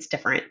less work. It's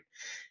different.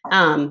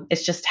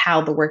 It's just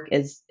how the work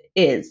is,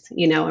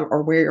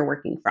 or where you're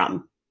working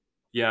from.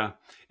 Yeah.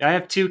 I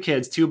have two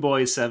kids, two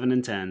boys, 7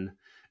 and 10,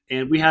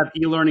 and we have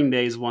e-learning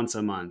days once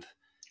a month.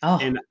 Oh,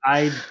 And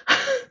I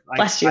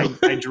bless you.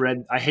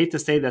 I hate to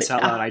say this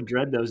out Yeah. loud. I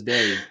dread those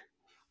days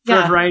for a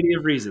Yeah. variety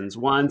of reasons.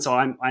 One, so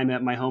I'm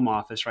at my home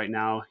office right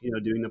now,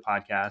 doing the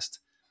podcast.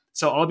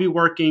 So I'll be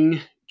working,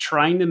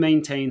 trying to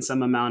maintain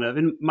some amount of,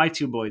 and my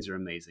two boys are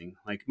amazing.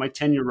 Like my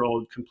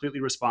 10-year-old,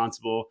 completely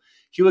responsible.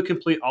 He would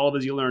complete all of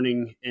his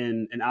e-learning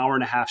in an hour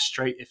and a half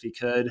straight if he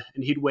could.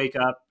 And he'd wake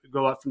up,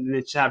 go up from,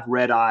 and just have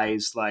red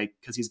eyes, like,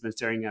 because he's been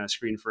staring at a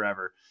screen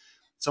forever.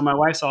 So my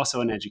wife's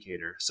also an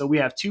educator. So we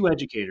have two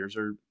educators,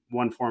 or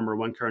one former,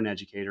 one current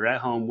educator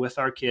at home with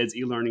our kids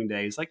e-learning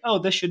days. Like, oh,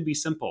 this should be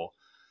simple.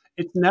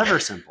 It's never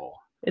simple.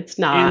 It's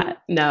And not.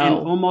 and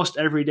No. almost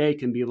every day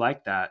can be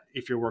like that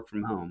if you work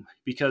from home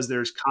because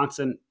there's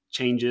constant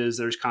changes,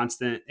 there's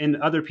constant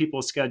in other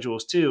people's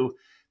schedules too.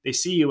 They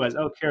see you as,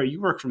 oh, Cara,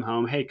 you work from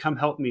home. Hey, come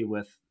help me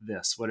with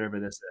this, whatever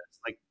this is.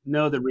 Like,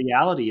 no, the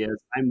reality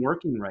is I'm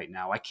working right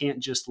now. I can't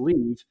just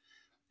leave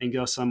and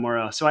go somewhere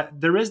else. So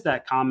there is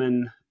that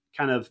common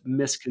kind of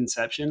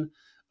misconception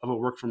of what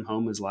work from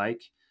home is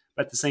like.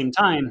 But at the same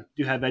time,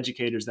 you have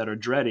educators that are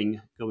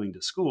dreading going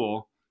to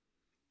school.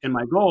 And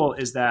my goal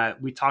is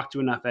that we talk to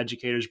enough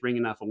educators, bring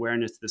enough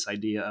awareness to this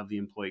idea of the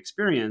employee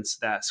experience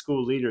that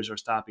school leaders are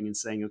stopping and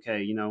saying,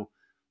 okay,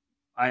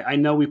 I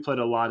know we put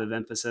a lot of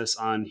emphasis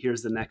on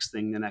here's the next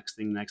thing, the next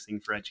thing, the next thing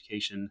for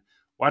education.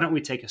 Why don't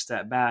we take a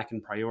step back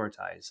and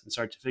prioritize and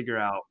start to figure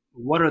out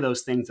what are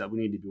those things that we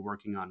need to be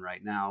working on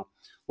right now?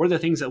 What are the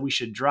things that we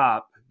should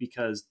drop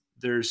because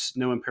there's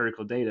no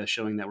empirical data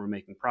showing that we're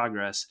making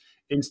progress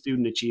in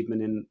student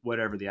achievement in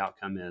whatever the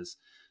outcome is.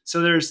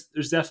 So there's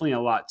definitely a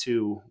lot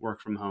to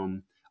work from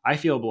home. I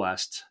feel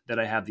blessed that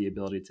I have the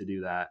ability to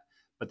do that,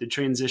 but the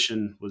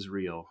transition was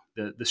real.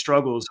 The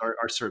struggles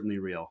are certainly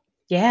real.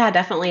 Yeah,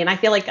 definitely. And I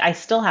feel like I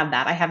still have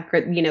that. I have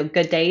good,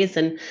 good days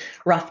and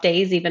rough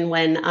days, even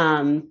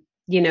when,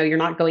 you're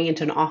not going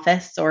into an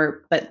office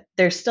but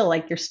there's still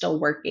like, you're still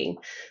working.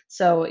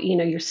 So,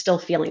 you're still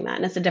feeling that.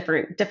 And it's a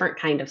different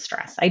kind of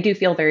stress. I do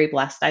feel very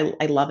blessed.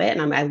 I love it.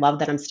 And I love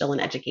that I'm still in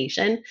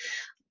education.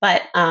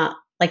 But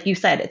like you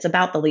said, it's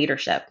about the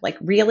leadership. Like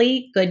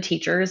really good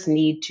teachers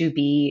need to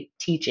be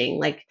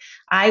teaching. Like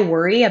I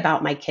worry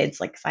about my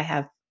kids, like 'cause I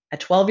have a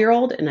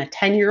 12-year-old and a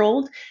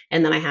 10-year-old,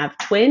 and then I have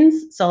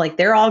twins. So like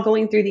they're all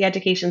going through the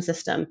education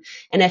system.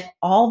 And if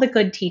all the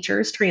good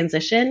teachers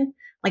transition,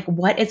 like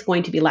what is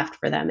going to be left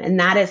for them? And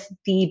that is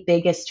the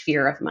biggest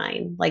fear of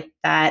mine. Like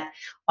that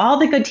all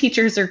the good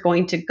teachers are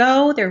going to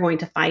go, they're going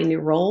to find new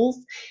roles.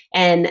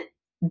 And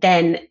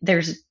then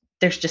there's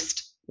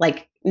just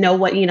like no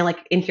what,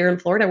 like in here in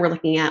Florida, we're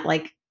looking at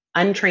like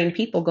untrained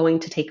people going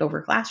to take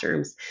over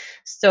classrooms.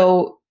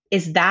 So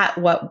is that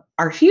what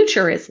our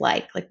future is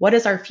like? Like what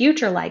is our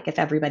future like if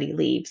everybody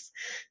leaves?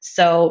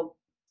 So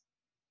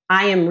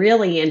I am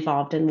really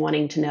involved in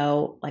wanting to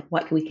know like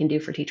what we can do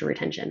for teacher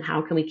retention.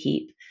 How can we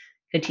keep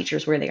good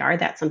teachers where they are?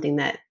 That's something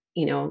that,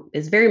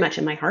 is very much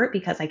in my heart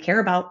because I care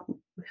about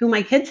who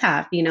my kids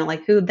have,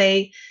 like who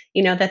they,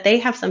 that they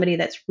have somebody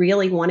that's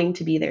really wanting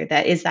to be there,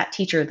 that is that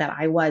teacher that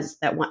I was,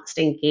 that wants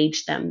to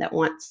engage them, that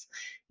wants,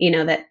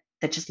 that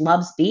just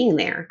loves being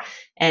there.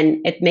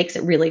 And it makes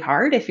it really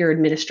hard if your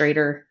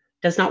administrator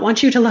does not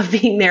want you to love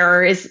being there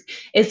or is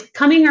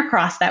coming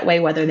across that way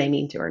whether they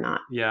mean to or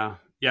not. Yeah.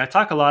 Yeah. I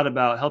talk a lot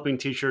about helping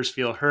teachers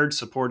feel heard,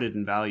 supported,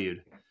 and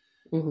valued.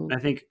 Hmm. And I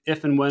think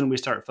if and when we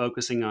start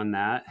focusing on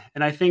that,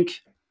 and I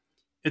think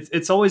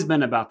it's always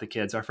been about the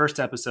kids. Our first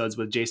episode's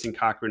with Jason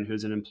Cochran,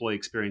 who's an employee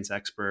experience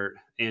expert,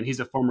 and he's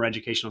a former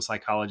educational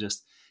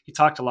psychologist. He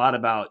talked a lot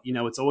about,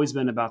 it's always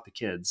been about the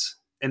kids,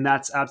 and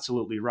that's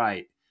absolutely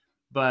right.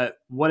 But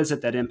what is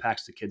it that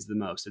impacts the kids the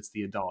most? It's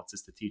the adults,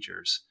 it's the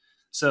teachers.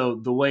 So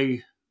the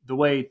way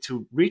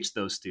to reach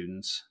those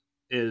students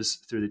is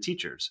through the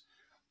teachers.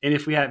 And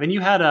if we have, and you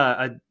had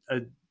a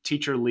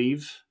teacher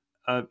leave,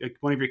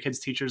 one of your kids'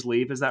 teachers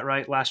leave, is that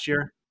right? Last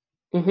year?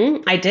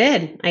 I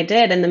did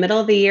in the middle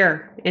of the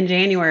year in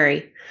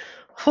January.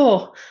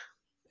 Oh,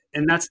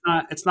 And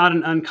it's not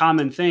an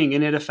uncommon thing,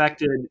 and it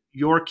affected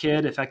your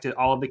kid, affected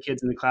all of the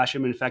kids in the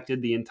classroom, and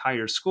affected the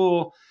entire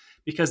school,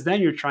 because then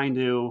you're trying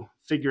to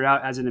figure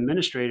out as an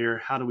administrator,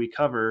 how do we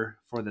cover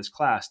for this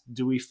class?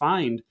 Do we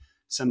find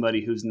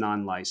somebody who's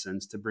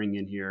non-licensed to bring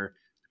in here?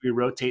 Do we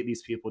rotate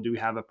these people? Do we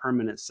have a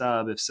permanent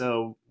sub? If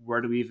so,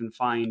 where do we even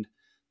find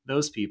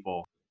those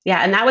people?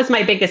 yeah, and that was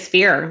my biggest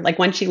fear. Like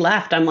when she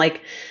left, I'm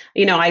like,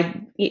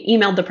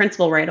 emailed the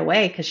principal right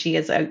away because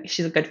she's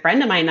a good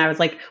friend of mine. And I was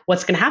like,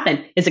 what's going to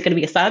happen? Is it going to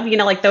be a sub?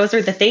 Like those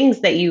are the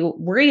things that you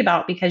worry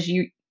about because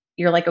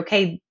you're like,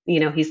 okay,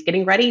 he's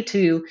getting ready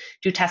to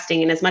do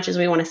testing. And as much as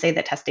we want to say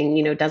that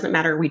testing, doesn't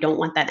matter, we don't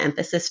want that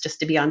emphasis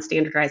just to be on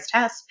standardized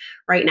tests.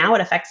 Right now,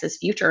 it affects his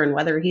future and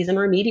whether he's in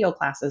remedial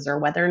classes or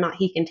whether or not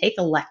he can take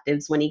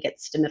electives when he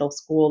gets to middle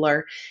school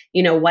or,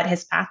 what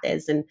his path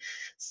is. And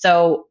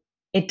so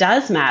it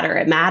does matter.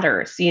 It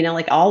matters,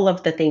 like all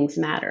of the things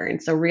matter.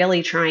 And so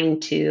really trying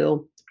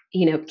to,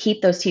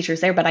 keep those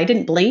teachers there. But I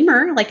didn't blame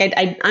her. Like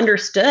I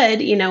understood,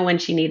 when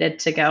she needed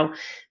to go,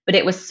 but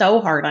it was so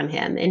hard on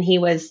him and he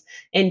was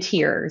in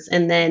tears.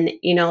 And then,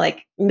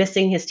 like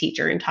missing his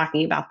teacher and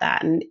talking about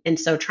that. And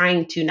so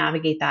trying to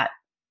navigate that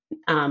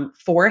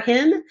for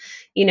him,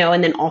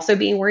 and then also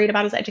being worried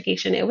about his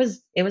education. It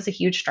was a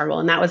huge struggle.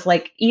 And that was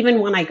like,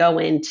 even when I go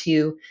in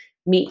to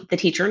meet the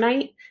teacher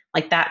night,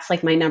 like that's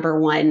like my number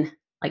one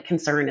like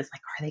concern is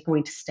like, are they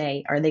going to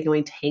stay? Are they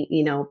going to hang,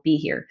 be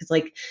here? Cause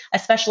like,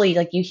 especially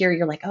like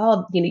you're like,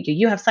 oh,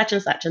 you have such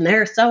and such and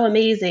they're so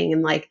amazing.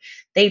 And like,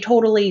 they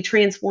totally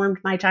transformed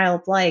my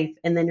child's life.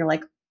 And then you're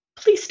like,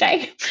 please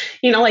stay,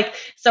 like,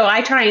 so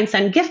I try and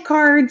send gift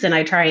cards and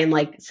I try and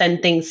like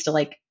send things to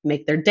like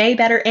make their day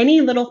better.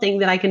 Any little thing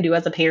that I can do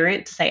as a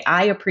parent to say,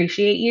 I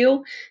appreciate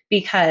you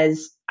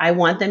because I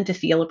want them to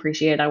feel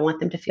appreciated. I want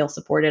them to feel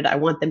supported. I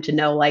want them to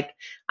know like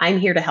I'm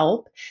here to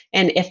help.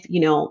 And if,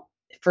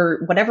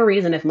 for whatever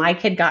reason, if my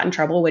kid got in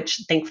trouble,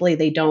 which thankfully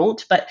they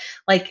don't, but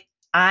like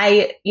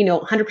I,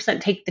 100%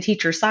 take the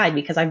teacher's side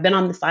because I've been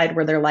on the side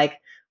where they're like,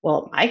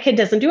 well, my kid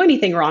doesn't do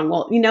anything wrong.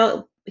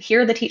 Well,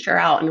 hear the teacher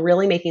out and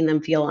really making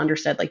them feel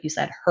understood, like you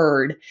said,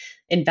 heard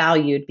and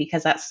valued,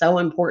 because that's so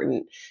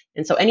important.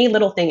 And so any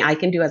little thing I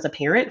can do as a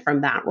parent from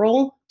that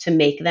role to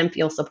make them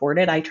feel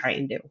supported, I try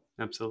and do.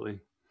 Absolutely.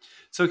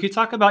 So can you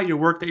talk about your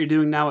work that you're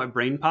doing now at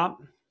Brain Pop?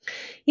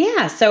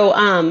 Yeah. So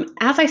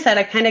as I said,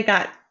 I kind of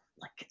got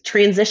like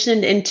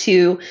transitioned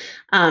into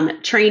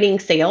training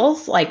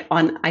sales, like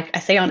I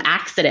say on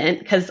accident,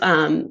 because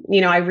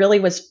I really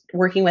was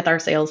working with our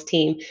sales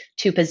team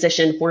to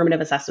position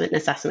formative assessment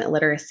and assessment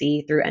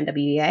literacy through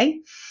NWEA.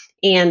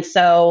 And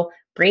so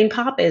Brain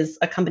Pop is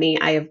a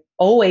company I have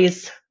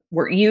always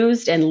were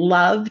used and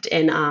loved.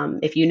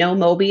 And if you know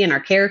Moby and our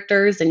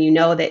characters, and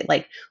that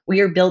like we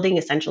are building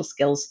essential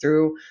skills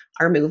through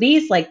our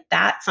movies, like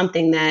that's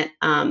something that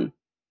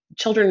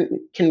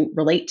children can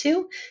relate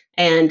to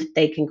and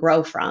they can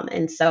grow from.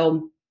 And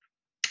so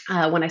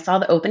when I saw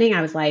the opening,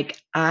 I was like,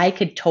 I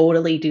could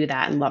totally do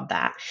that and love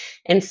that.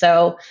 And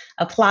so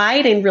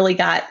applied and really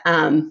got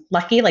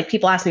lucky. Like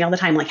people ask me all the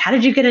time, like, how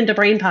did you get into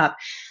Brain Pop?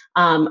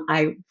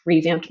 I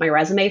revamped my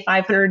resume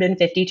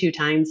 552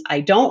 times.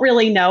 I don't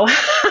really know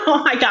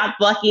how I got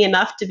lucky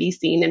enough to be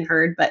seen and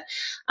heard, but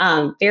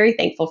very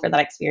thankful for that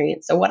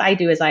experience. So, what I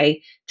do is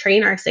I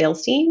train our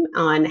sales team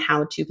on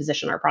how to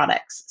position our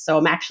products. So,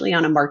 I'm actually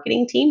on a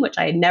marketing team, which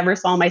I never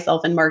saw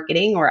myself in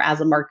marketing or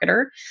as a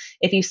marketer.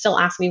 If you still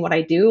ask me what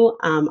I do,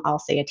 I'll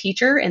say a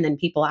teacher, and then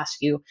people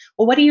ask you,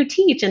 well, what do you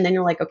teach? And then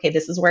you're like, okay,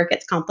 this is where it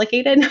gets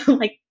complicated,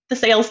 like the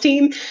sales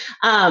team.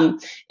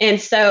 And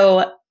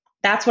so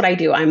that's what I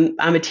do. I'm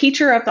a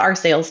teacher of our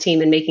sales team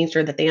and making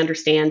sure that they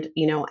understand,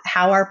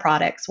 how our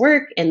products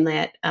work and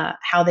that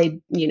how they,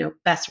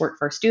 best work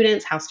for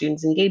students, how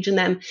students engage in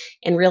them,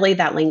 and really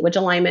that language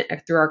alignment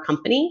through our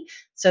company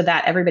so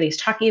that everybody's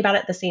talking about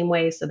it the same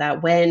way so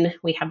that when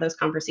we have those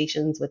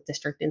conversations with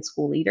district and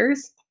school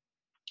leaders,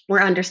 we're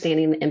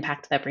understanding the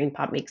impact that brain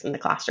pop makes in the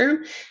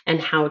classroom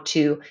and how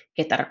to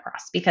get that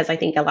across. Because I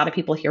think a lot of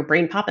people hear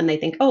brain pop and they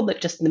think, oh,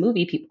 but just the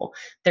movie people.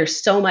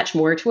 There's so much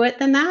more to it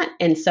than that.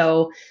 And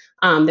so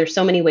there's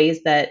so many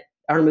ways that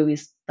our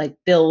movies like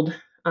build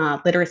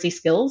literacy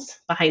skills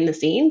behind the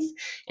scenes.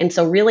 And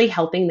so really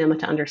helping them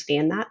to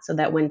understand that so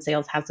that when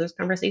sales has those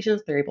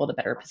conversations, they're able to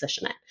better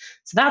position it.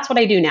 So that's what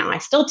I do now. I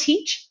still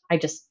teach. I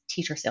just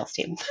teach our sales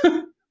team.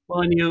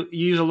 Well, and you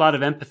use a lot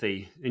of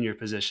empathy in your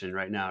position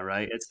right now,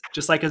 right? It's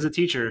just like as a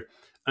teacher,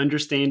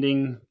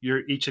 understanding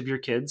your each of your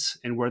kids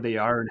and where they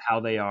are and how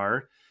they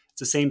are.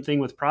 It's the same thing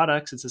with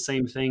products. It's the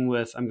same thing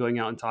with I'm going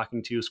out and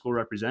talking to school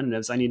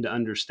representatives. I need to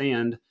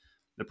understand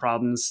the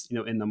problems,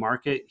 in the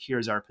market.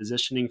 Here's our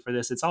positioning for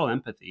this. It's all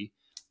empathy,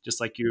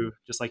 just like you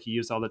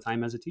use all the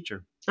time as a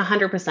teacher.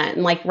 100%.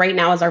 And like right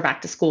now is our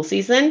back to school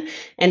season.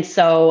 And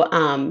so,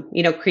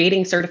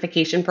 creating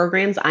certification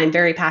programs, I'm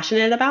very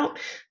passionate about,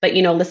 but,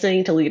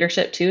 listening to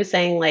leadership too,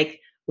 saying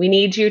like, we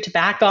need you to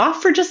back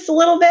off for just a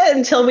little bit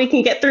until we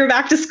can get through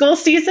back to school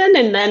season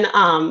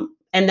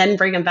and then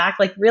bring them back,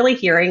 like really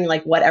hearing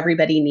like what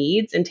everybody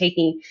needs and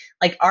taking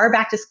like our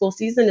back to school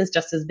season is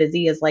just as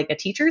busy as like a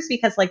teacher's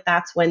because like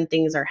that's when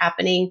things are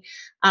happening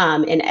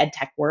in ed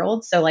tech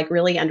world. So like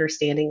really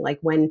understanding like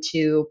when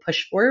to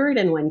push forward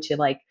and when to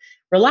like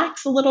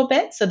relax a little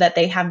bit so that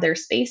they have their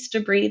space to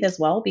breathe as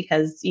well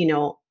because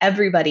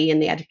everybody in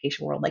the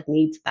education world like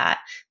needs that.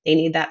 They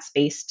need that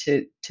space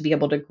to be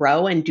able to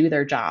grow and do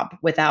their job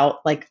without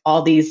like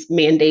all these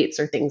mandates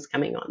or things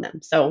coming on them.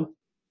 So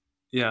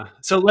Yeah.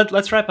 So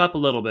let's wrap up a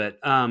little bit.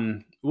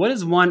 What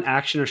is one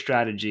action or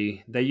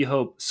strategy that you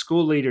hope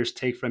school leaders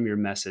take from your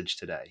message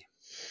today?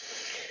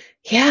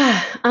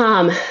 yeah,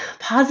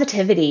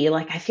 positivity.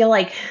 Like I feel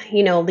like,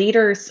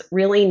 leaders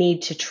really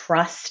need to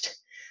trust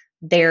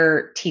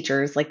their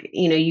teachers. Like,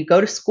 you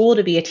go to school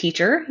to be a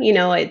teacher,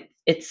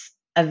 it's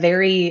a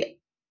very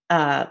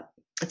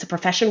it's a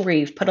profession where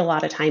you've put a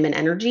lot of time and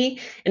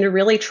energy and to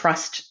really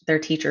trust their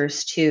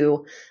teachers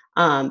to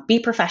be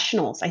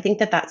professionals. I think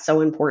that that's so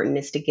important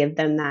is to give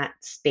them that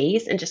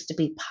space and just to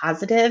be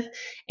positive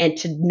and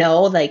to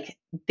know like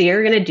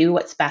they're going to do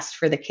what's best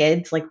for the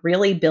kids, like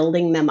really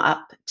building them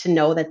up to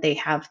know that they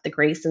have the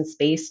grace and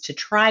space to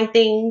try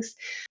things,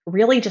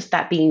 really just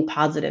that being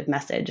positive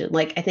message. And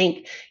like, I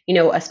think,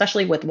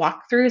 especially with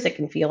walkthroughs, it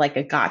can feel like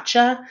a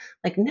gotcha.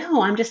 Like,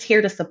 no, I'm just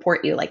here to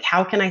support you. Like,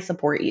 how can I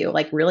support you?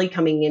 Like, really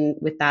coming in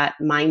with that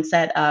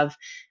mindset of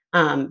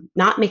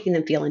not making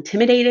them feel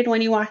intimidated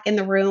when you walk in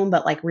the room,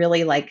 but like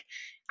really like,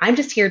 I'm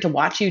just here to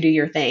watch you do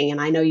your thing. And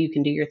I know you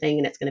can do your thing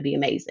and it's going to be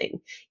amazing,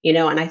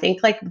 and I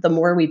think like the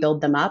more we build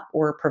them up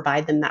or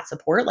provide them that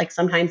support, like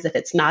sometimes if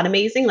it's not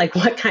amazing, like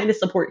what kind of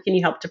support can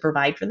you help to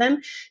provide for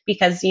them?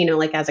 Because,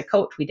 like as a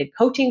coach, we did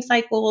coaching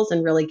cycles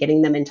and really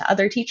getting them into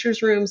other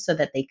teachers' rooms so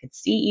that they could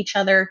see each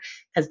other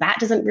because that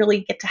doesn't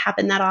really get to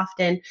happen that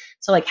often.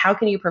 So like, how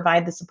can you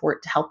provide the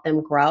support to help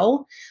them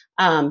grow?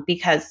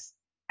 Because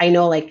I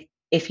know like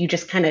if you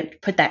just kind of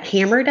put that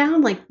hammer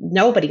down, like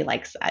nobody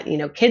likes that.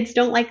 Kids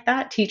don't like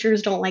that.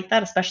 Teachers don't like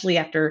that, especially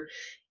after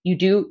you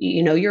do,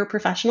 you're a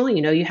professional,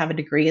 you have a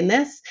degree in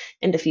this,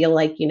 and to feel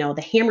like,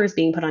 the hammer is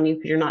being put on you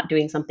because you're not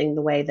doing something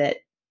the way that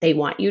they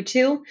want you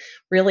to,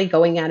 really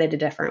going at it a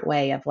different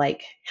way of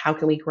like, how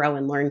can we grow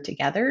and learn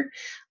together?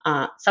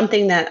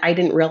 Something that I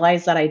didn't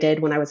realize that I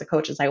did when I was a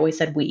coach is I always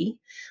said we.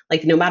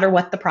 Like, no matter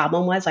what the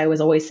problem was, I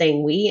was always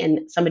saying we.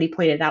 And somebody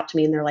pointed it out to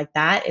me and they're like,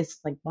 that is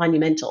like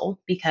monumental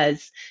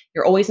because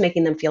you're always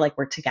making them feel like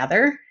we're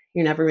together.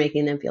 You're never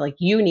making them feel like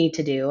you need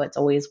to do. It's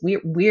always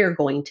we're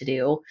going to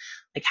do.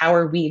 Like, how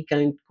are we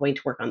going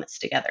to work on this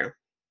together?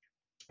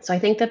 So I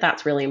think that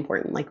that's really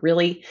important, like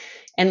really,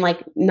 and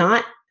like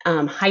not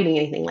hiding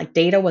anything. Like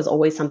data was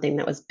always something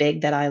that was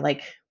big that I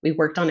like, we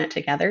worked on it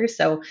together.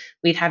 So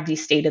we'd have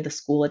these state of the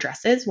school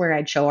addresses where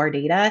I'd show our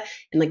data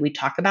and like we'd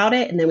talk about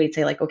it. And then we'd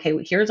say like, okay,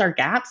 here's our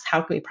gaps.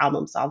 How can we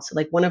problem solve? So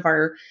like one of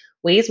our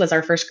ways was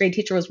our first grade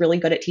teacher was really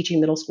good at teaching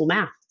middle school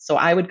math. So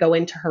I would go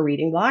into her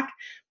reading block.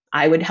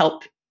 I would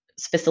help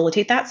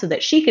facilitate that so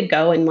that she could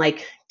go and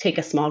like take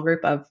a small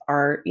group of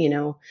our,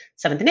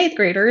 seventh and eighth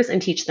graders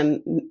and teach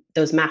them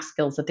those math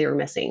skills that they were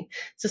missing.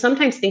 So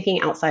sometimes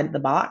thinking outside of the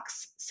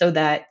box so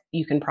that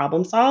you can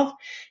problem solve.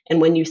 And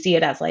when you see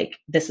it as like,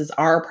 this is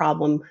our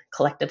problem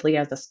collectively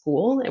as a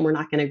school, and we're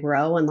not going to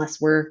grow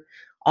unless we're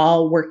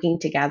all working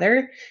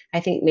together, I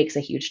think makes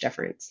a huge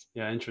difference.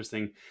 Yeah,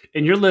 interesting.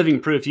 And you're living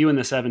proof, you and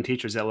the 7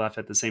 teachers that left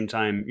at the same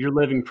time, you're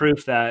living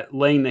proof that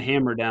laying the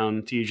hammer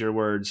down, to use your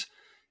words,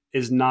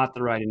 is not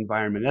the right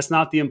environment. That's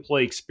not the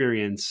employee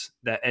experience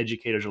that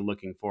educators are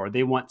looking for.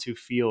 They want to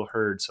feel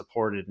heard,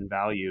 supported, and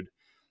valued.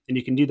 And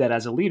you can do that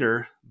as a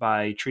leader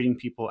by treating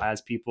people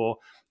as people.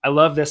 I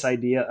love this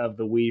idea of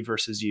the we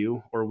versus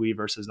you, or we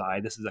versus I.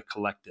 This is a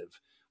collective.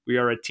 We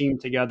are a team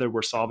together.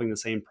 We're solving the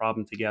same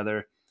problem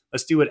together.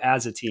 Let's do it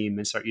as a team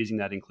and start using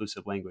that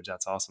inclusive language.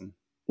 That's awesome.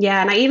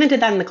 Yeah, and I even did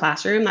that in the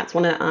classroom. That's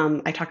one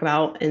of I talk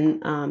about,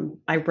 and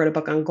I wrote a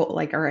book on goal,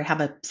 like, or I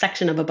have a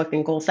section of a book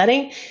in goal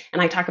setting,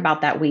 and I talk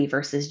about that we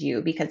versus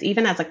you, because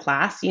even as a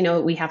class,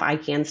 we have I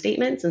can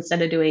statements.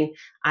 Instead of doing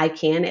I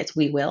can, it's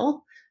we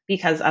will,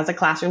 because as a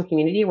classroom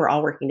community, we're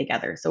all working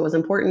together. So as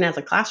important as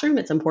a classroom,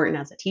 it's important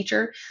as a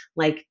teacher.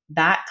 Like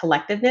that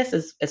collectiveness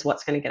is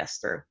what's going to get us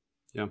through.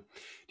 Yeah. Do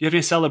you have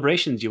any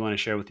celebrations you want to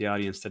share with the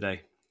audience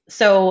today?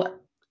 So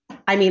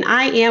I mean,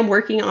 I am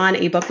working on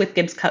a book with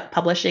Gibbs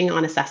Publishing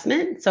on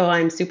assessment, so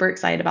I'm super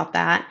excited about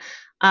that.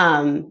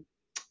 Um,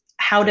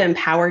 how to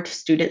empower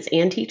students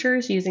and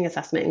teachers using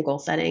assessment and goal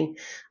setting.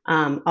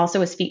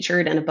 Also is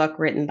featured in a book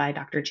written by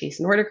Dr.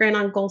 Chase Nordegren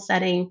on goal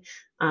setting.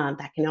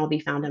 That can all be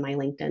found in my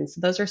LinkedIn.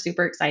 So those are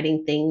super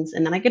exciting things.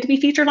 And then I get to be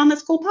featured on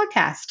this cool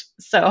podcast.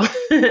 So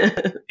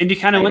And you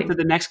kind of went to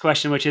the next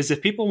question, which is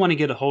if people want to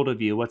get a hold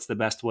of you, what's the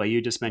best way?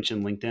 You just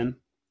mentioned LinkedIn.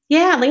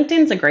 Yeah,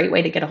 LinkedIn's a great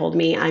way to get a hold of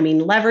me. I mean,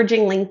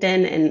 leveraging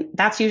LinkedIn, and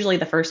that's usually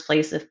the first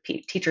place if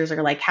teachers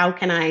are like, how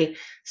can I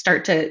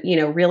start to,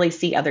 really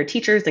see other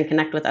teachers and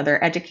connect with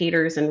other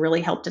educators and really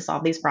help to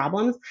solve these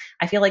problems?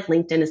 I feel like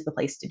LinkedIn is the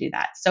place to do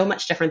that. So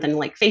much different than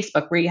like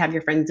Facebook, where you have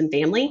your friends and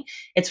family.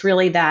 It's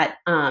really that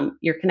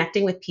you're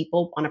connecting with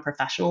people on a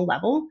professional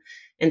level.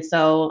 And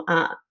so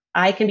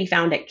I can be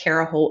found at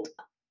Cara Holt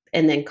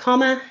and then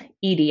comma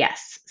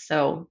EDS.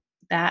 So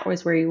that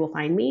was where you will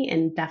find me,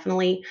 and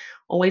definitely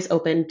always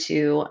open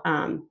to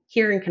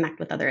hear and connect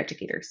with other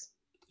educators.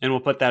 And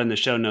we'll put that in the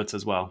show notes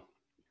as well.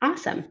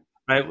 Awesome.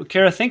 All right. Well,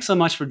 Cara, thanks so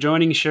much for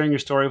joining, sharing your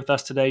story with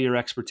us today, your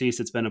expertise.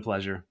 It's been a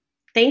pleasure.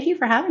 Thank you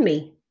for having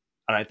me.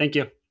 All right. Thank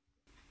you.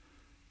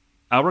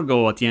 Our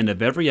goal at the end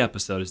of every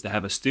episode is to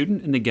have a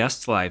student in the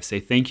guest's life say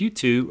thank you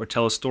to or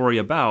tell a story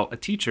about a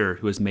teacher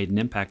who has made an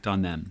impact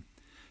on them.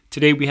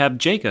 Today we have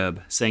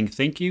Jacob saying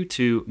thank you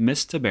to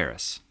Miss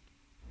Tabaris.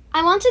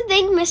 I want to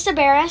thank Miss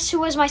Tabaris, who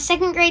was my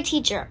second grade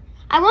teacher.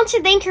 I want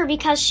to thank her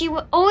because she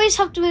always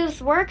helped me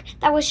with work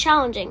that was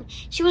challenging.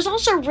 She was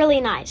also really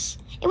nice.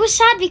 It was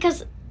sad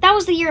because that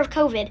was the year of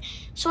COVID,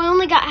 so I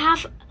only got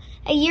half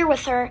a year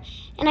with her,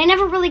 and I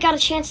never really got a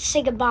chance to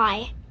say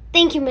goodbye.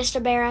 Thank you, Miss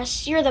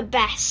Tabaris. You're the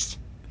best.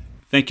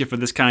 Thank you for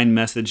this kind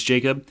message,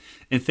 Jacob,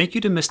 and thank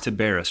you to Miss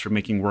Tabaris for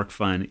making work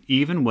fun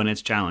even when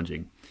it's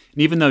challenging.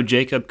 And even though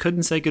Jacob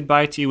couldn't say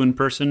goodbye to you in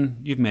person,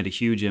 you've made a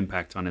huge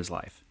impact on his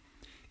life.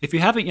 If you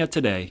haven't yet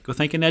today, go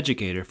thank an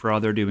educator for all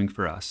they're doing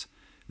for us.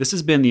 This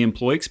has been the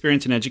Employee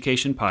Experience in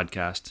Education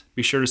podcast.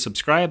 Be sure to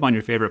subscribe on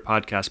your favorite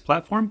podcast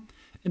platform,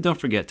 and don't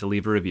forget to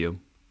leave a review.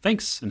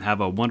 Thanks, and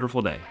have a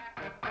wonderful day.